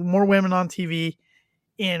gets more women on TV.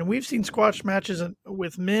 And we've seen squash matches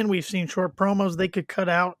with men. We've seen short promos they could cut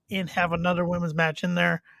out and have another women's match in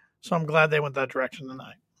there. So I'm glad they went that direction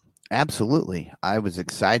tonight. Absolutely. I was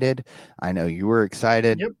excited. I know you were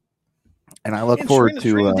excited. Yep. And I look forward to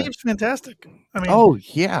Serena Deeb's fantastic. I mean, oh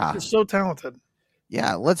yeah. She's so talented.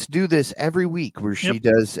 Yeah, let's do this every week where she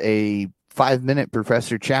does a 5-minute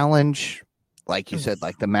Professor challenge, like you said,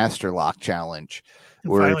 like the Master Lock challenge,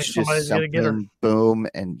 where it's just something, boom,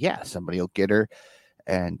 and somebody will get her,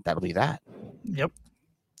 and that'll be that. Yep.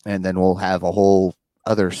 And then we'll have a whole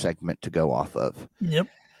other segment to go off of. Yep.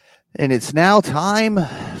 And it's now time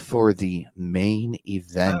for the main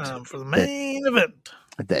event.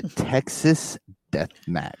 The Texas Death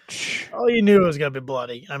Match. Oh, you knew it was going to be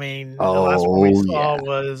bloody. I mean, the last one we saw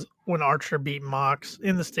was when Archer beat Mox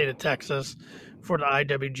in the state of Texas for the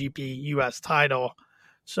IWGP US title.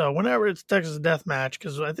 So whenever it's Texas Death Match,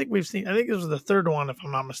 because I think this was the third one, if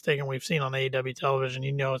I'm not mistaken, we've seen on AEW television,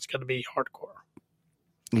 you know it's going to be hardcore.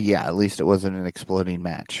 Yeah, at least it wasn't an exploding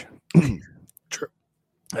match. True.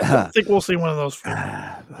 I think we'll see one of those.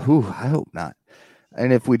 I hope not.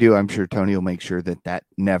 And if we do, I'm sure Tony will make sure that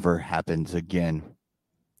never happens again.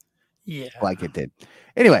 Yeah. Like it did.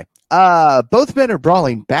 Anyway, both men are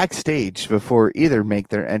brawling backstage before either make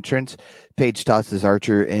their entrance. Paige tosses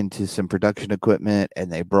Archer into some production equipment, and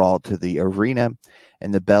they brawl to the arena,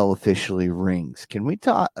 and the bell officially rings. Can we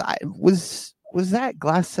talk? Was that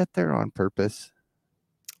glass set there on purpose?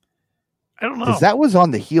 I don't know. Because that was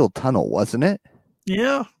on the heel tunnel, wasn't it?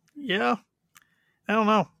 Yeah. I don't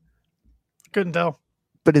know. Couldn't tell.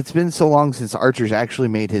 But it's been so long since Archer's actually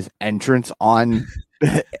made his entrance on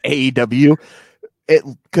AEW. It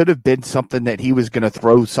could have been something that he was going to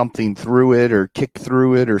throw something through it or kick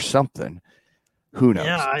through it or something. Who knows?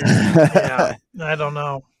 Yeah, I don't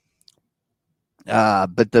know.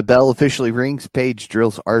 But the bell officially rings. Paige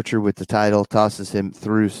drills Archer with the title, tosses him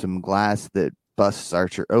through some glass that busts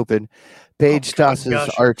Archer open. Page tosses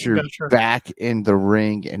Archer back in the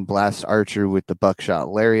ring and blasts Archer with the buckshot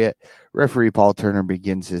lariat. Referee Paul Turner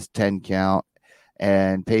begins his 10 count,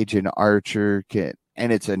 and Page and Archer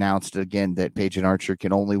and it's announced again that Page and Archer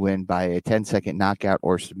can only win by a 10-second knockout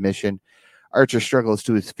or submission. Archer struggles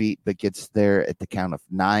to his feet, but gets there at the count of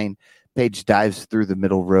 9. Page dives through the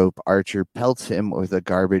middle rope. Archer pelts him with a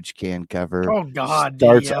garbage can cover. Oh, God.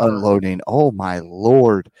 Starts unloading. Oh, my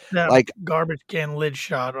Lord. That garbage can lid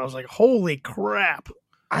shot. I was like, holy crap.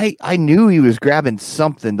 I knew he was grabbing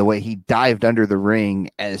something the way he dived under the ring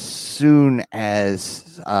as soon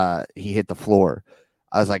as he hit the floor.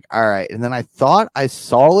 I was like, all right. And then I thought I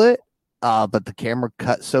saw it, but the camera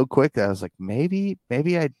cut so quick that I was like, maybe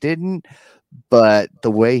I didn't. But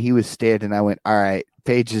the way he was standing, I went, all right,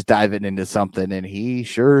 Page is diving into something, and he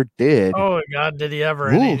sure did. Oh, God, did he ever.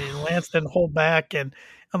 And Lance didn't hold back, and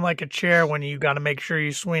unlike a chair, when you got to make sure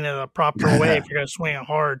you swing it a proper way if you're going to swing it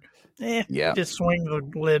hard. Just swing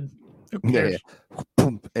the lid. Yeah.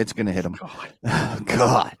 Boom, it's going to hit him.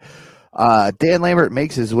 God. Dan Lambert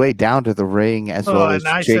makes his way down to the ring as well as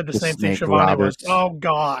I Jake said the same thing Snake Shivani Roberts. was. Oh,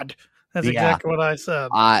 God. That's exactly what I said.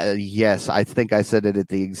 Yes, I think I said it at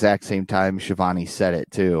the exact same time Shivani said it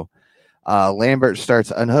too. Lambert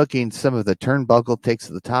starts unhooking some of the turnbuckle, takes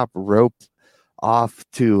the top rope off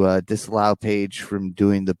to disallow Page from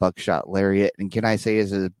doing the buckshot lariat. And can I say,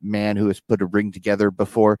 as a man who has put a ring together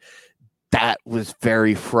before, that was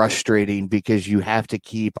very frustrating because you have to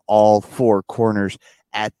keep all 4 corners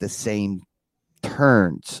at the same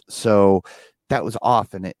turns. So that was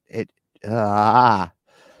off, and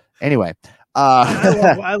anyway.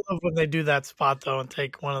 I love when they do that spot though and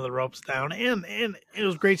take one of the ropes down, and it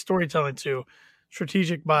was great storytelling too,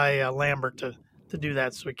 strategic by Lambert to do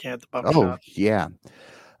that so we can't the bump shot. Yeah.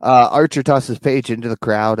 Archer tosses Page into the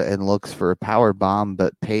crowd and looks for a power bomb,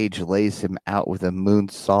 but Page lays him out with a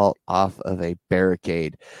moonsault off of a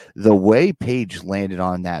barricade. The way Page landed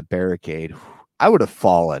on that barricade, I would have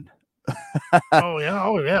fallen. Oh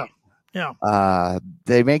yeah. Yeah.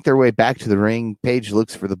 They make their way back to the ring. Page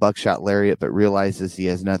looks for the buckshot lariat, but realizes he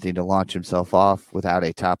has nothing to launch himself off without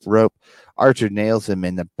a top rope. Archer nails him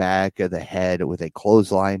in the back of the head with a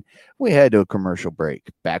clothesline. We head to a commercial break.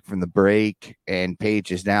 Back from the break, and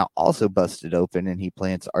Page is now also busted open, and he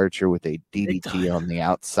plants Archer with a DDT on the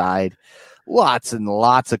outside. Lots and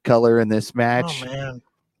lots of color in this match. Oh, man.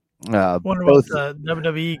 Wonder what the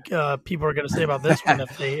WWE people are going to say about this one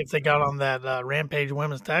if they got on that Rampage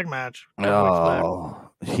women's tag match.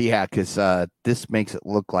 Yeah, because this makes it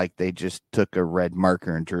look like they just took a red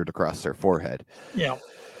marker and drew it across their forehead. Yeah.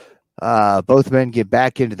 Both men get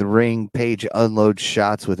back into the ring. Page unloads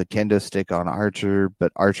shots with a kendo stick on Archer,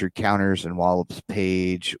 but Archer counters and wallops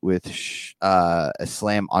Page with a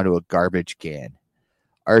slam onto a garbage can.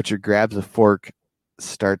 Archer grabs a fork,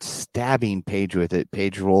 starts stabbing Page with it.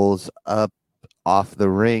 Page rolls up off the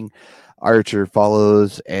ring. Archer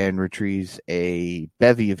follows and retrieves a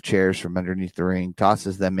bevy of chairs from underneath the ring,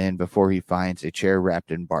 tosses them in before he finds a chair wrapped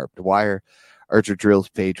in barbed wire. Archer drills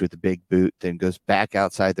Page with a big boot, then goes back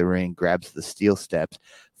outside the ring, grabs the steel steps,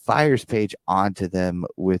 fires Page onto them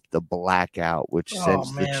with the blackout, which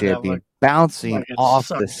sends the champion bouncing off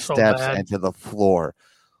the steps into the floor.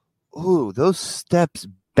 Ooh, those steps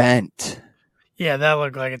bent. Yeah, that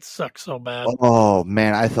looked like it sucked so bad. Oh,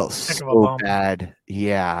 man, I felt so bad.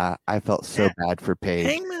 Yeah, I felt so bad for Page.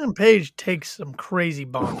 Hangman Page takes some crazy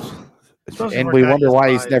bumps. And we wonder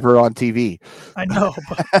why he's never on TV. I know,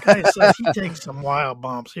 but guys, he takes some wild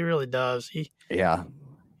bumps. He really does. He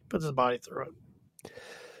puts his body through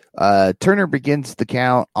it. Turner begins the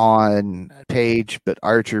count on Page, but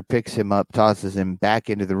Archer picks him up, tosses him back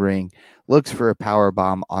into the ring, looks for a power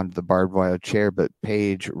bomb onto the barbed wire chair, but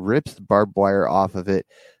Page rips the barbed wire off of it,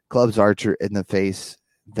 clubs Archer in the face,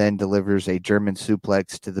 then delivers a German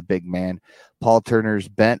suplex to the big man. Paul Turner's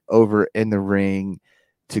bent over in the ring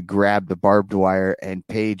to grab the barbed wire, and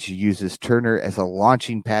Page uses Turner as a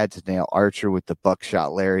launching pad to nail Archer with the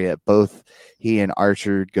buckshot lariat. Both he and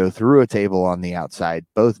Archer go through a table on the outside.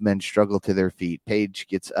 Both men struggle to their feet. Page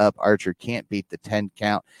gets up. Archer can't beat the 10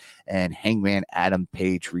 count, and Hangman Adam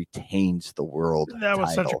Page retains the world That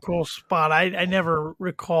was title. such a cool spot. I never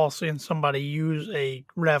recall seeing somebody use a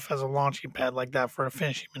ref as a launching pad like that for a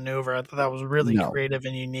finishing maneuver. I thought that was really creative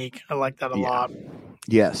and unique. I like that a lot.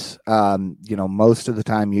 Yes. Most of the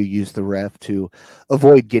time you use the ref to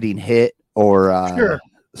avoid getting hit or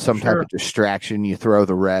some type of distraction. You throw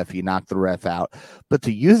the ref, you knock the ref out. But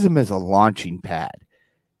to use them as a launching pad.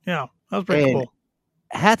 Yeah, that was pretty cool.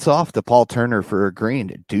 Hats off to Paul Turner for agreeing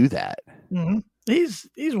to do that. Mm-hmm. He's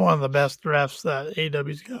one of the best refs that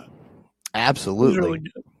AEW's got. Absolutely. He's really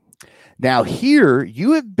good. Now, here,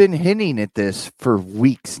 you have been hinting at this for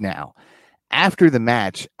weeks now. After the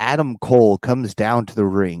match, Adam Cole comes down to the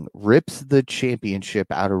ring, rips the championship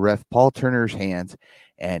out of ref Paul Turner's hands,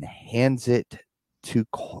 and hands it to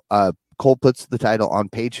Cole. Cole puts the title on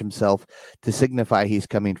Page himself to signify he's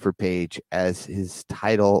coming for Page as his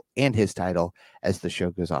title as the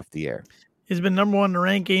show goes off the air. He's been number one in the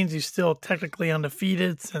rankings. He's still technically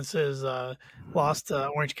undefeated since his loss to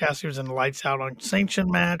Orange Cassidy was in the Lights Out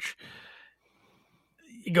Unsanctioned match.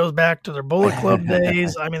 He goes back to their Bullet Club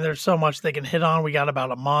days. I mean, there's so much they can hit on. We got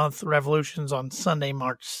about a month. Revolution's on Sunday,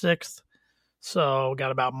 March 6th. So we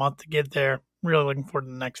got about a month to get there. Really looking forward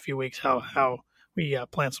to the next few weeks, how we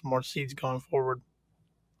plant some more seeds going forward.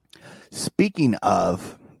 Speaking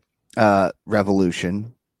of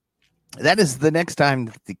Revolution, that is the next time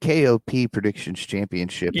that the KOP Predictions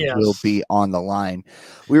Championship will be on the line.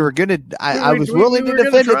 We were going to, I was willing to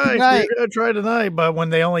defend it tonight. We were going to try tonight, but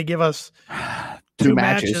when they only give us two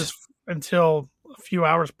matches until a few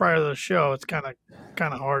hours prior to the show, it's kind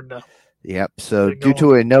of hard to. Yep. So due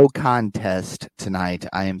to a no contest tonight,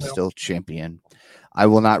 I am still champion. I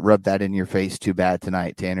will not rub that in your face too bad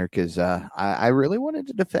tonight, Tanner, because I really wanted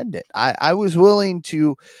to defend it. I was willing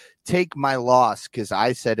to take my loss because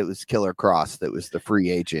I said it was Killer Cross that was the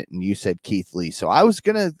free agent, and you said Keith Lee. So I was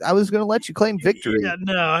gonna let you claim victory. Yeah,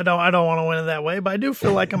 no, I don't want to win it that way, but I do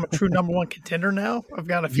feel like I'm a true number one contender now. I've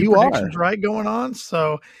got a few predictions right going on,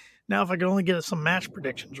 so now if I could only get some match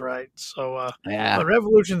predictions right. So the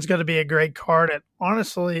Revolution's going to be a great card. And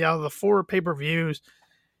honestly, out of the 4 pay-per-views,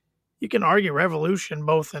 you can argue Revolution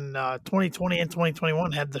both in 2020 and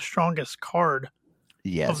 2021 had the strongest card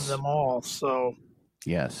of them all. So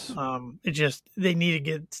yes, it just they need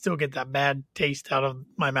to still get that bad taste out of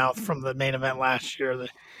my mouth from the main event last year, the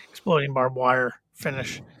exploding barbed wire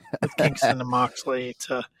finish with Kingston and Moxley.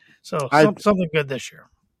 Something good this year.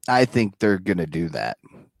 I think they're gonna do that.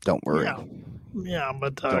 Don't worry. Yeah,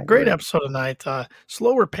 but great episode tonight.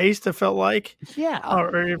 Slower paced, it felt like. Yeah. I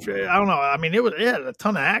don't know. I mean, it had a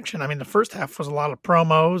ton of action. I mean, the first half was a lot of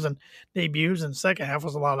promos and debuts, and the second half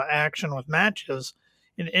was a lot of action with matches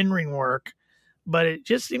and in-ring work. But it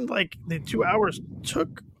just seemed like the 2 hours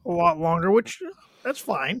took a lot longer, which that's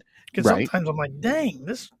fine. Because sometimes I'm like, dang,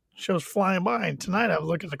 this show's flying by. And tonight I was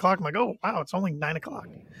looking at the clock. I'm like, oh, wow, it's only 9 o'clock.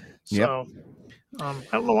 So I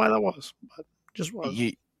don't know why that was, but just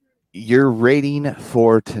was. Your rating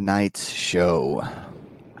for tonight's show?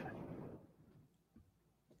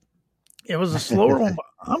 It was a slower one, but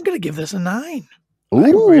I'm going to give this a 9.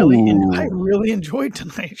 Ooh. I really enjoyed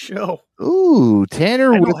tonight's show. Ooh,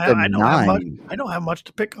 Tanner with a 9. I don't have much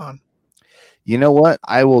to pick on. You know what?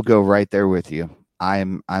 I will go right there with you.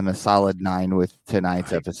 I'm a solid 9 with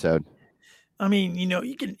tonight's episode. I mean,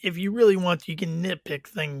 you can, if you really want to, you can nitpick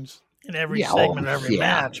things in every segment, every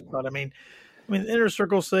match. But I mean, the Inner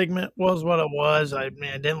Circle segment was what it was. I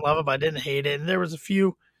didn't love it, but I didn't hate it. And there was a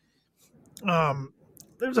few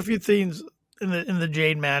things in the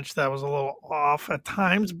Jade match that was a little off at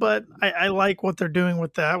times, but I like what they're doing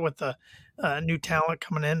with that, with the new talent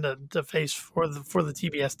coming in to face for the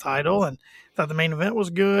TBS title, and thought the main event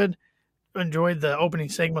was good. Enjoyed the opening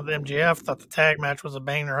segment with MJF. Thought the tag match was a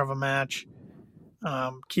banger of a match.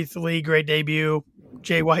 Keith Lee, great debut.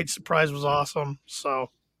 Jay White's surprise was awesome. So,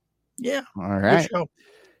 yeah. All right. Good show.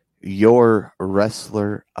 Your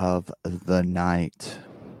wrestler of the night.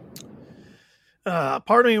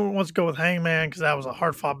 Part of me wants to go with Hangman because that was a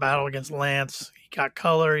hard-fought battle against Lance. He got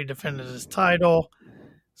color. He defended his title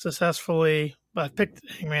successfully. But I picked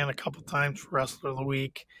Hangman a couple times for Wrestler of the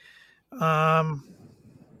Week. Gotta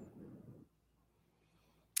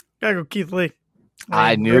go Keith Lee.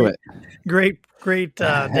 I knew it. Great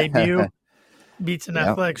debut. Beats an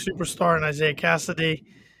athletic superstar in Isaiah Cassidy.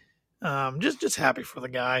 Just happy for the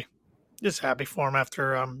guy. Just happy for him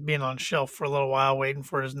after being on shelf for a little while, waiting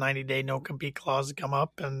for his 90-day no-compete clause to come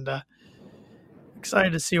up, and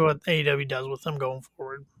excited to see what AEW does with him going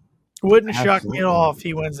forward. Wouldn't shock me at all if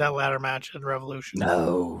he wins that ladder match at Revolution.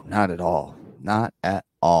 No, not at all. Not at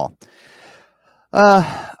all. All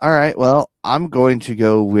right. Well, I'm going to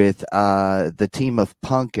go with the team of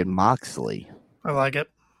Punk and Moxley. I like it.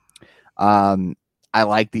 I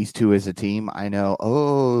like these two as a team. I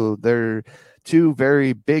know, they're two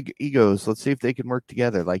very big egos. Let's see if they can work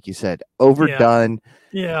together. Like you said, overdone.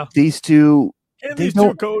 Yeah. These two. These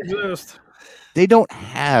two coexist. They don't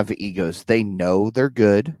have egos. They know they're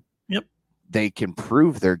good. Yep. They can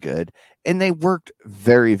prove they're good. And they worked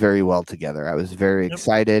very, very well together. I was very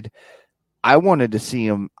excited. I wanted to see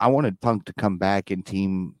him. I wanted Punk to come back and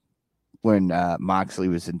team when Moxley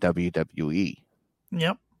was in WWE.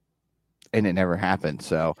 Yep. and it never happened.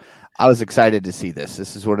 So I was excited to see this.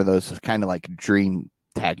 This is one of those kind of like dream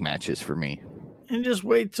tag matches for me. And just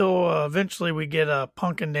wait till eventually we get a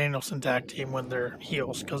Punk and Danielson tag team with their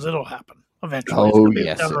heels, because it'll happen eventually. Oh,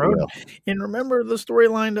 yes, down the it road. will. And remember the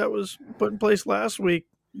storyline that was put in place last week.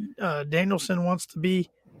 Danielson wants to be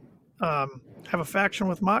have a faction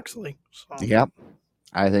with Moxley. So Yep.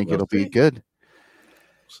 I think We'll it'll be see. good.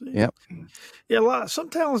 see. Yep. Yeah, some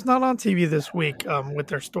talent's not on TV this week with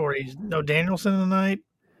their stories. No Danielson tonight.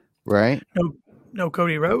 Right? No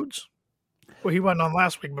Cody Rhodes. Well, he wasn't on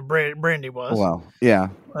last week, but Brandy was. Well, yeah.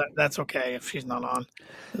 That's okay if she's not on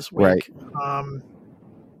this week. Right.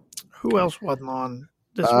 Who else wasn't on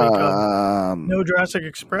this week? No Jurassic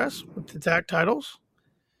Express with the tag titles.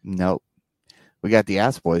 Nope. We got the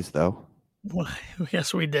Ass Boys, though. Well,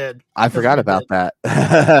 yes, we did. I Yes, forgot we about did.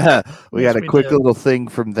 that. We Yes, got a we quick did. little thing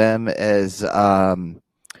from them as now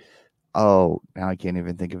I can't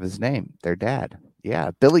even think of his name. Their dad. Yeah,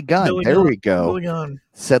 Billy Gunn. Billy There Gunn. we go. Billy Gunn.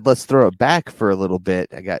 Said let's throw it back for a little bit.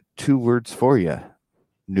 I got 2 words for you.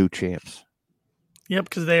 New champs. Yep,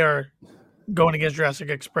 because they are going against Jurassic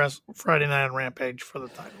Express Friday night on Rampage for the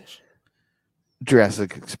titles.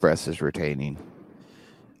 Jurassic Express is retaining.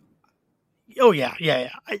 Oh, yeah.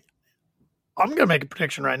 I'm going to make a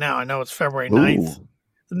prediction right now. I know it's February 9th. Ooh.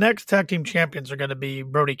 The next tag team champions are going to be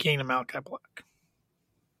Brody King and Malachi Black.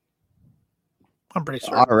 I'm pretty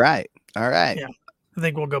certain. All right. Yeah. I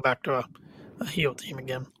think we'll go back to a heel team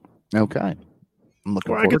again. Okay. I'm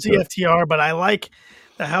looking Or I forward could see to it. FTR, but I like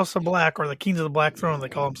the House of Black, or the Kings of the Black Throne, they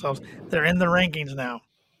call themselves. They're in the rankings now.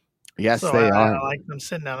 Yes, So they I are. like them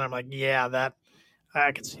sitting down there. I'm like, yeah, that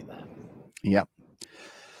I could see that. Yep.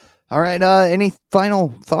 All right. Any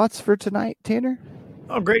final thoughts for tonight, Tanner?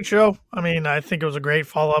 Oh, great show. I mean, I think it was a great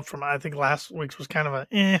follow up from, I think last week's was kind of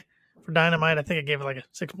a for Dynamite. I think I gave it like a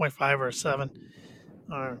 6.5 or a 7.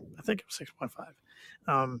 Or I think it was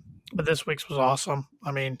 6.5. But this week's was awesome.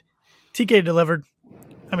 I mean, TK delivered.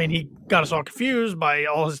 I mean, he got us all confused by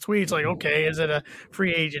all his tweets. Like, okay, is it a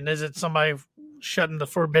free agent? Is it somebody shutting the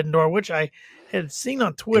forbidden door? Which I had seen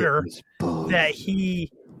on Twitter It was both. that he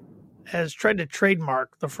has tried to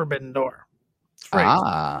trademark the forbidden door phrase,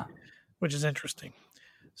 which is interesting.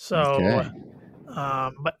 So, Okay.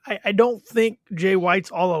 but I don't think Jay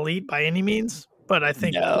White's all elite by any means. But I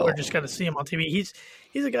think No. we're just going to see him on TV. He's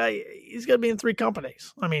a guy. He's going to be in 3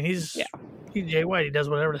 companies. I mean, he's Jay White. He does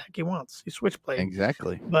whatever the heck he wants. He's switchblade.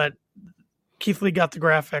 Exactly. But Keith Lee got the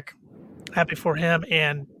graphic. Happy for him.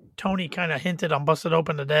 And Tony kind of hinted on Busted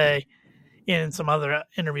Open today in some other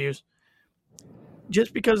interviews.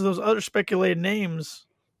 Just because of those other speculated names,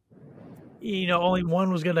 only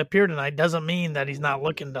one was going to appear tonight doesn't mean that he's not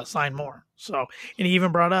looking to sign more. So, and he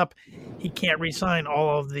even brought up he can't re-sign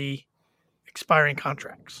all of the expiring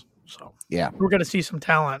contracts. So, Yeah. we're going to see some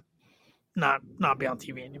talent not be on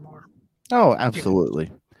TV anymore. Oh,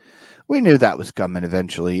 absolutely. We knew that was coming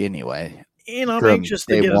eventually anyway. And I'm From anxious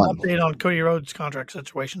to day get one. an update on Cody Rhodes' contract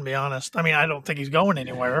situation, to be honest. I mean, I don't think he's going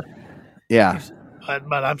anywhere, Yeah.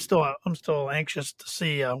 but I'm still anxious to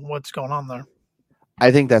see what's going on there.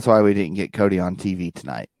 I think that's why we didn't get Cody on TV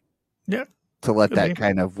tonight. Yeah. To let Could that be.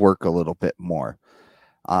 kind of work a little bit more.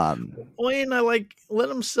 Well, and I let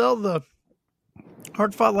him sell the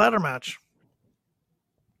hard-fought ladder match.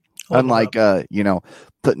 Unlike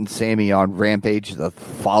putting Sammy on Rampage the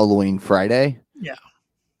following Friday. Yeah.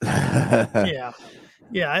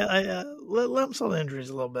 Yeah. I let him sell the injuries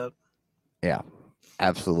a little bit. Yeah.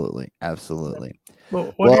 Absolutely.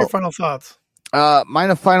 Well, what are your final thoughts?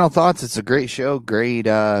 My final thoughts. It's a great show. Great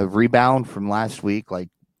rebound from last week. Like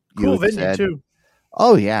Cool you had venue said. too.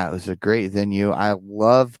 Oh yeah, it was a great venue. I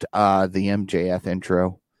loved the MJF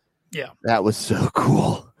intro. Yeah. That was so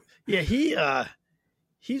cool. Yeah,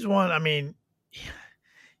 he's one. I mean,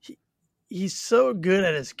 he's so good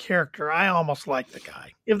at his character. I almost like the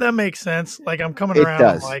guy, if that makes sense. Like I'm coming It around.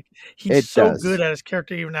 does. Like he's It so does. good at his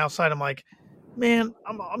character, even outside. I'm like, man,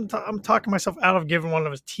 I'm talking myself out of giving one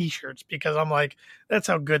of his T-shirts because I'm like, that's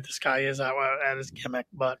how good this guy is at his gimmick.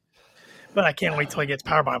 But I can't wait till he gets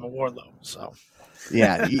powered by Wardlow. So.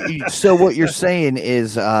 Yeah. So what you're saying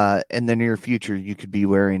is, in the near future, you could be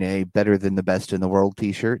wearing a "Better Than the Best in the World"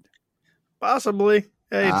 T-shirt. Possibly.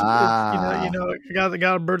 Hey, it's, Ah.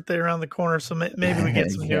 got a birthday around the corner, so maybe we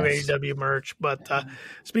get some new Yes. AEW merch. But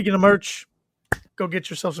speaking of merch, go get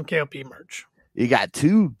yourself some KOP merch. You got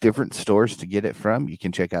 2 different stores to get it from. You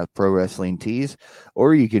can check out Pro Wrestling Tees,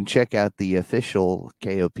 or you can check out the official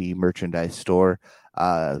KOP merchandise store.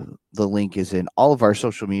 The link is in all of our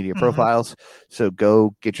social media profiles. So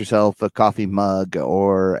go get yourself a coffee mug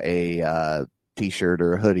or a T-shirt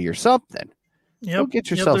or a hoodie or something. Yep. Go get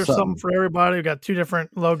yourself There's something for everybody. We've got 2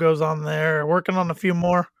 different logos on there. Working on a few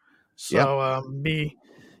more. So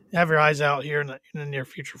have your eyes out here in the near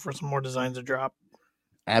future for some more designs to drop.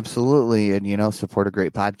 Absolutely. And, support a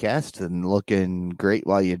great podcast and looking great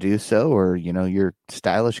while you do so, or, your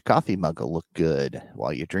stylish coffee mug will look good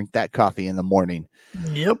while you drink that coffee in the morning.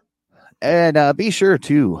 Yep. And be sure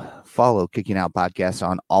to follow Kicking Out Podcast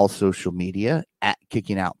on all social media at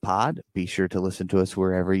Kicking Out Pod. Be sure to listen to us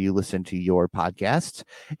wherever you listen to your podcasts.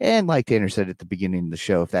 And like Tanner said at the beginning of the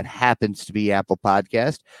show, if that happens to be Apple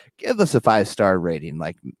Podcast, give us a 5-star rating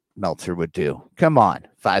like Meltzer would do. Come on,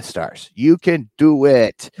 5 stars. You can do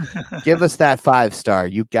it. Give us that 5-star.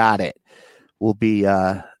 You got it. We'll be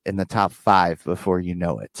in the top 5 before you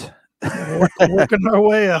know it. Working our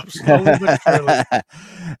way up slowly but surely.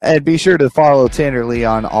 And be sure to follow Tanner Lee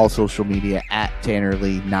on all social media at Tanner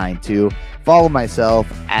Lee 92. Follow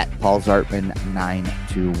myself at Paul Zartman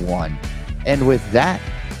 921. And with that,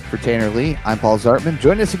 for Tanner Lee, I'm Paul Zartman.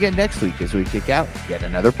 Join us again next week as we kick out yet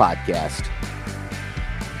another podcast.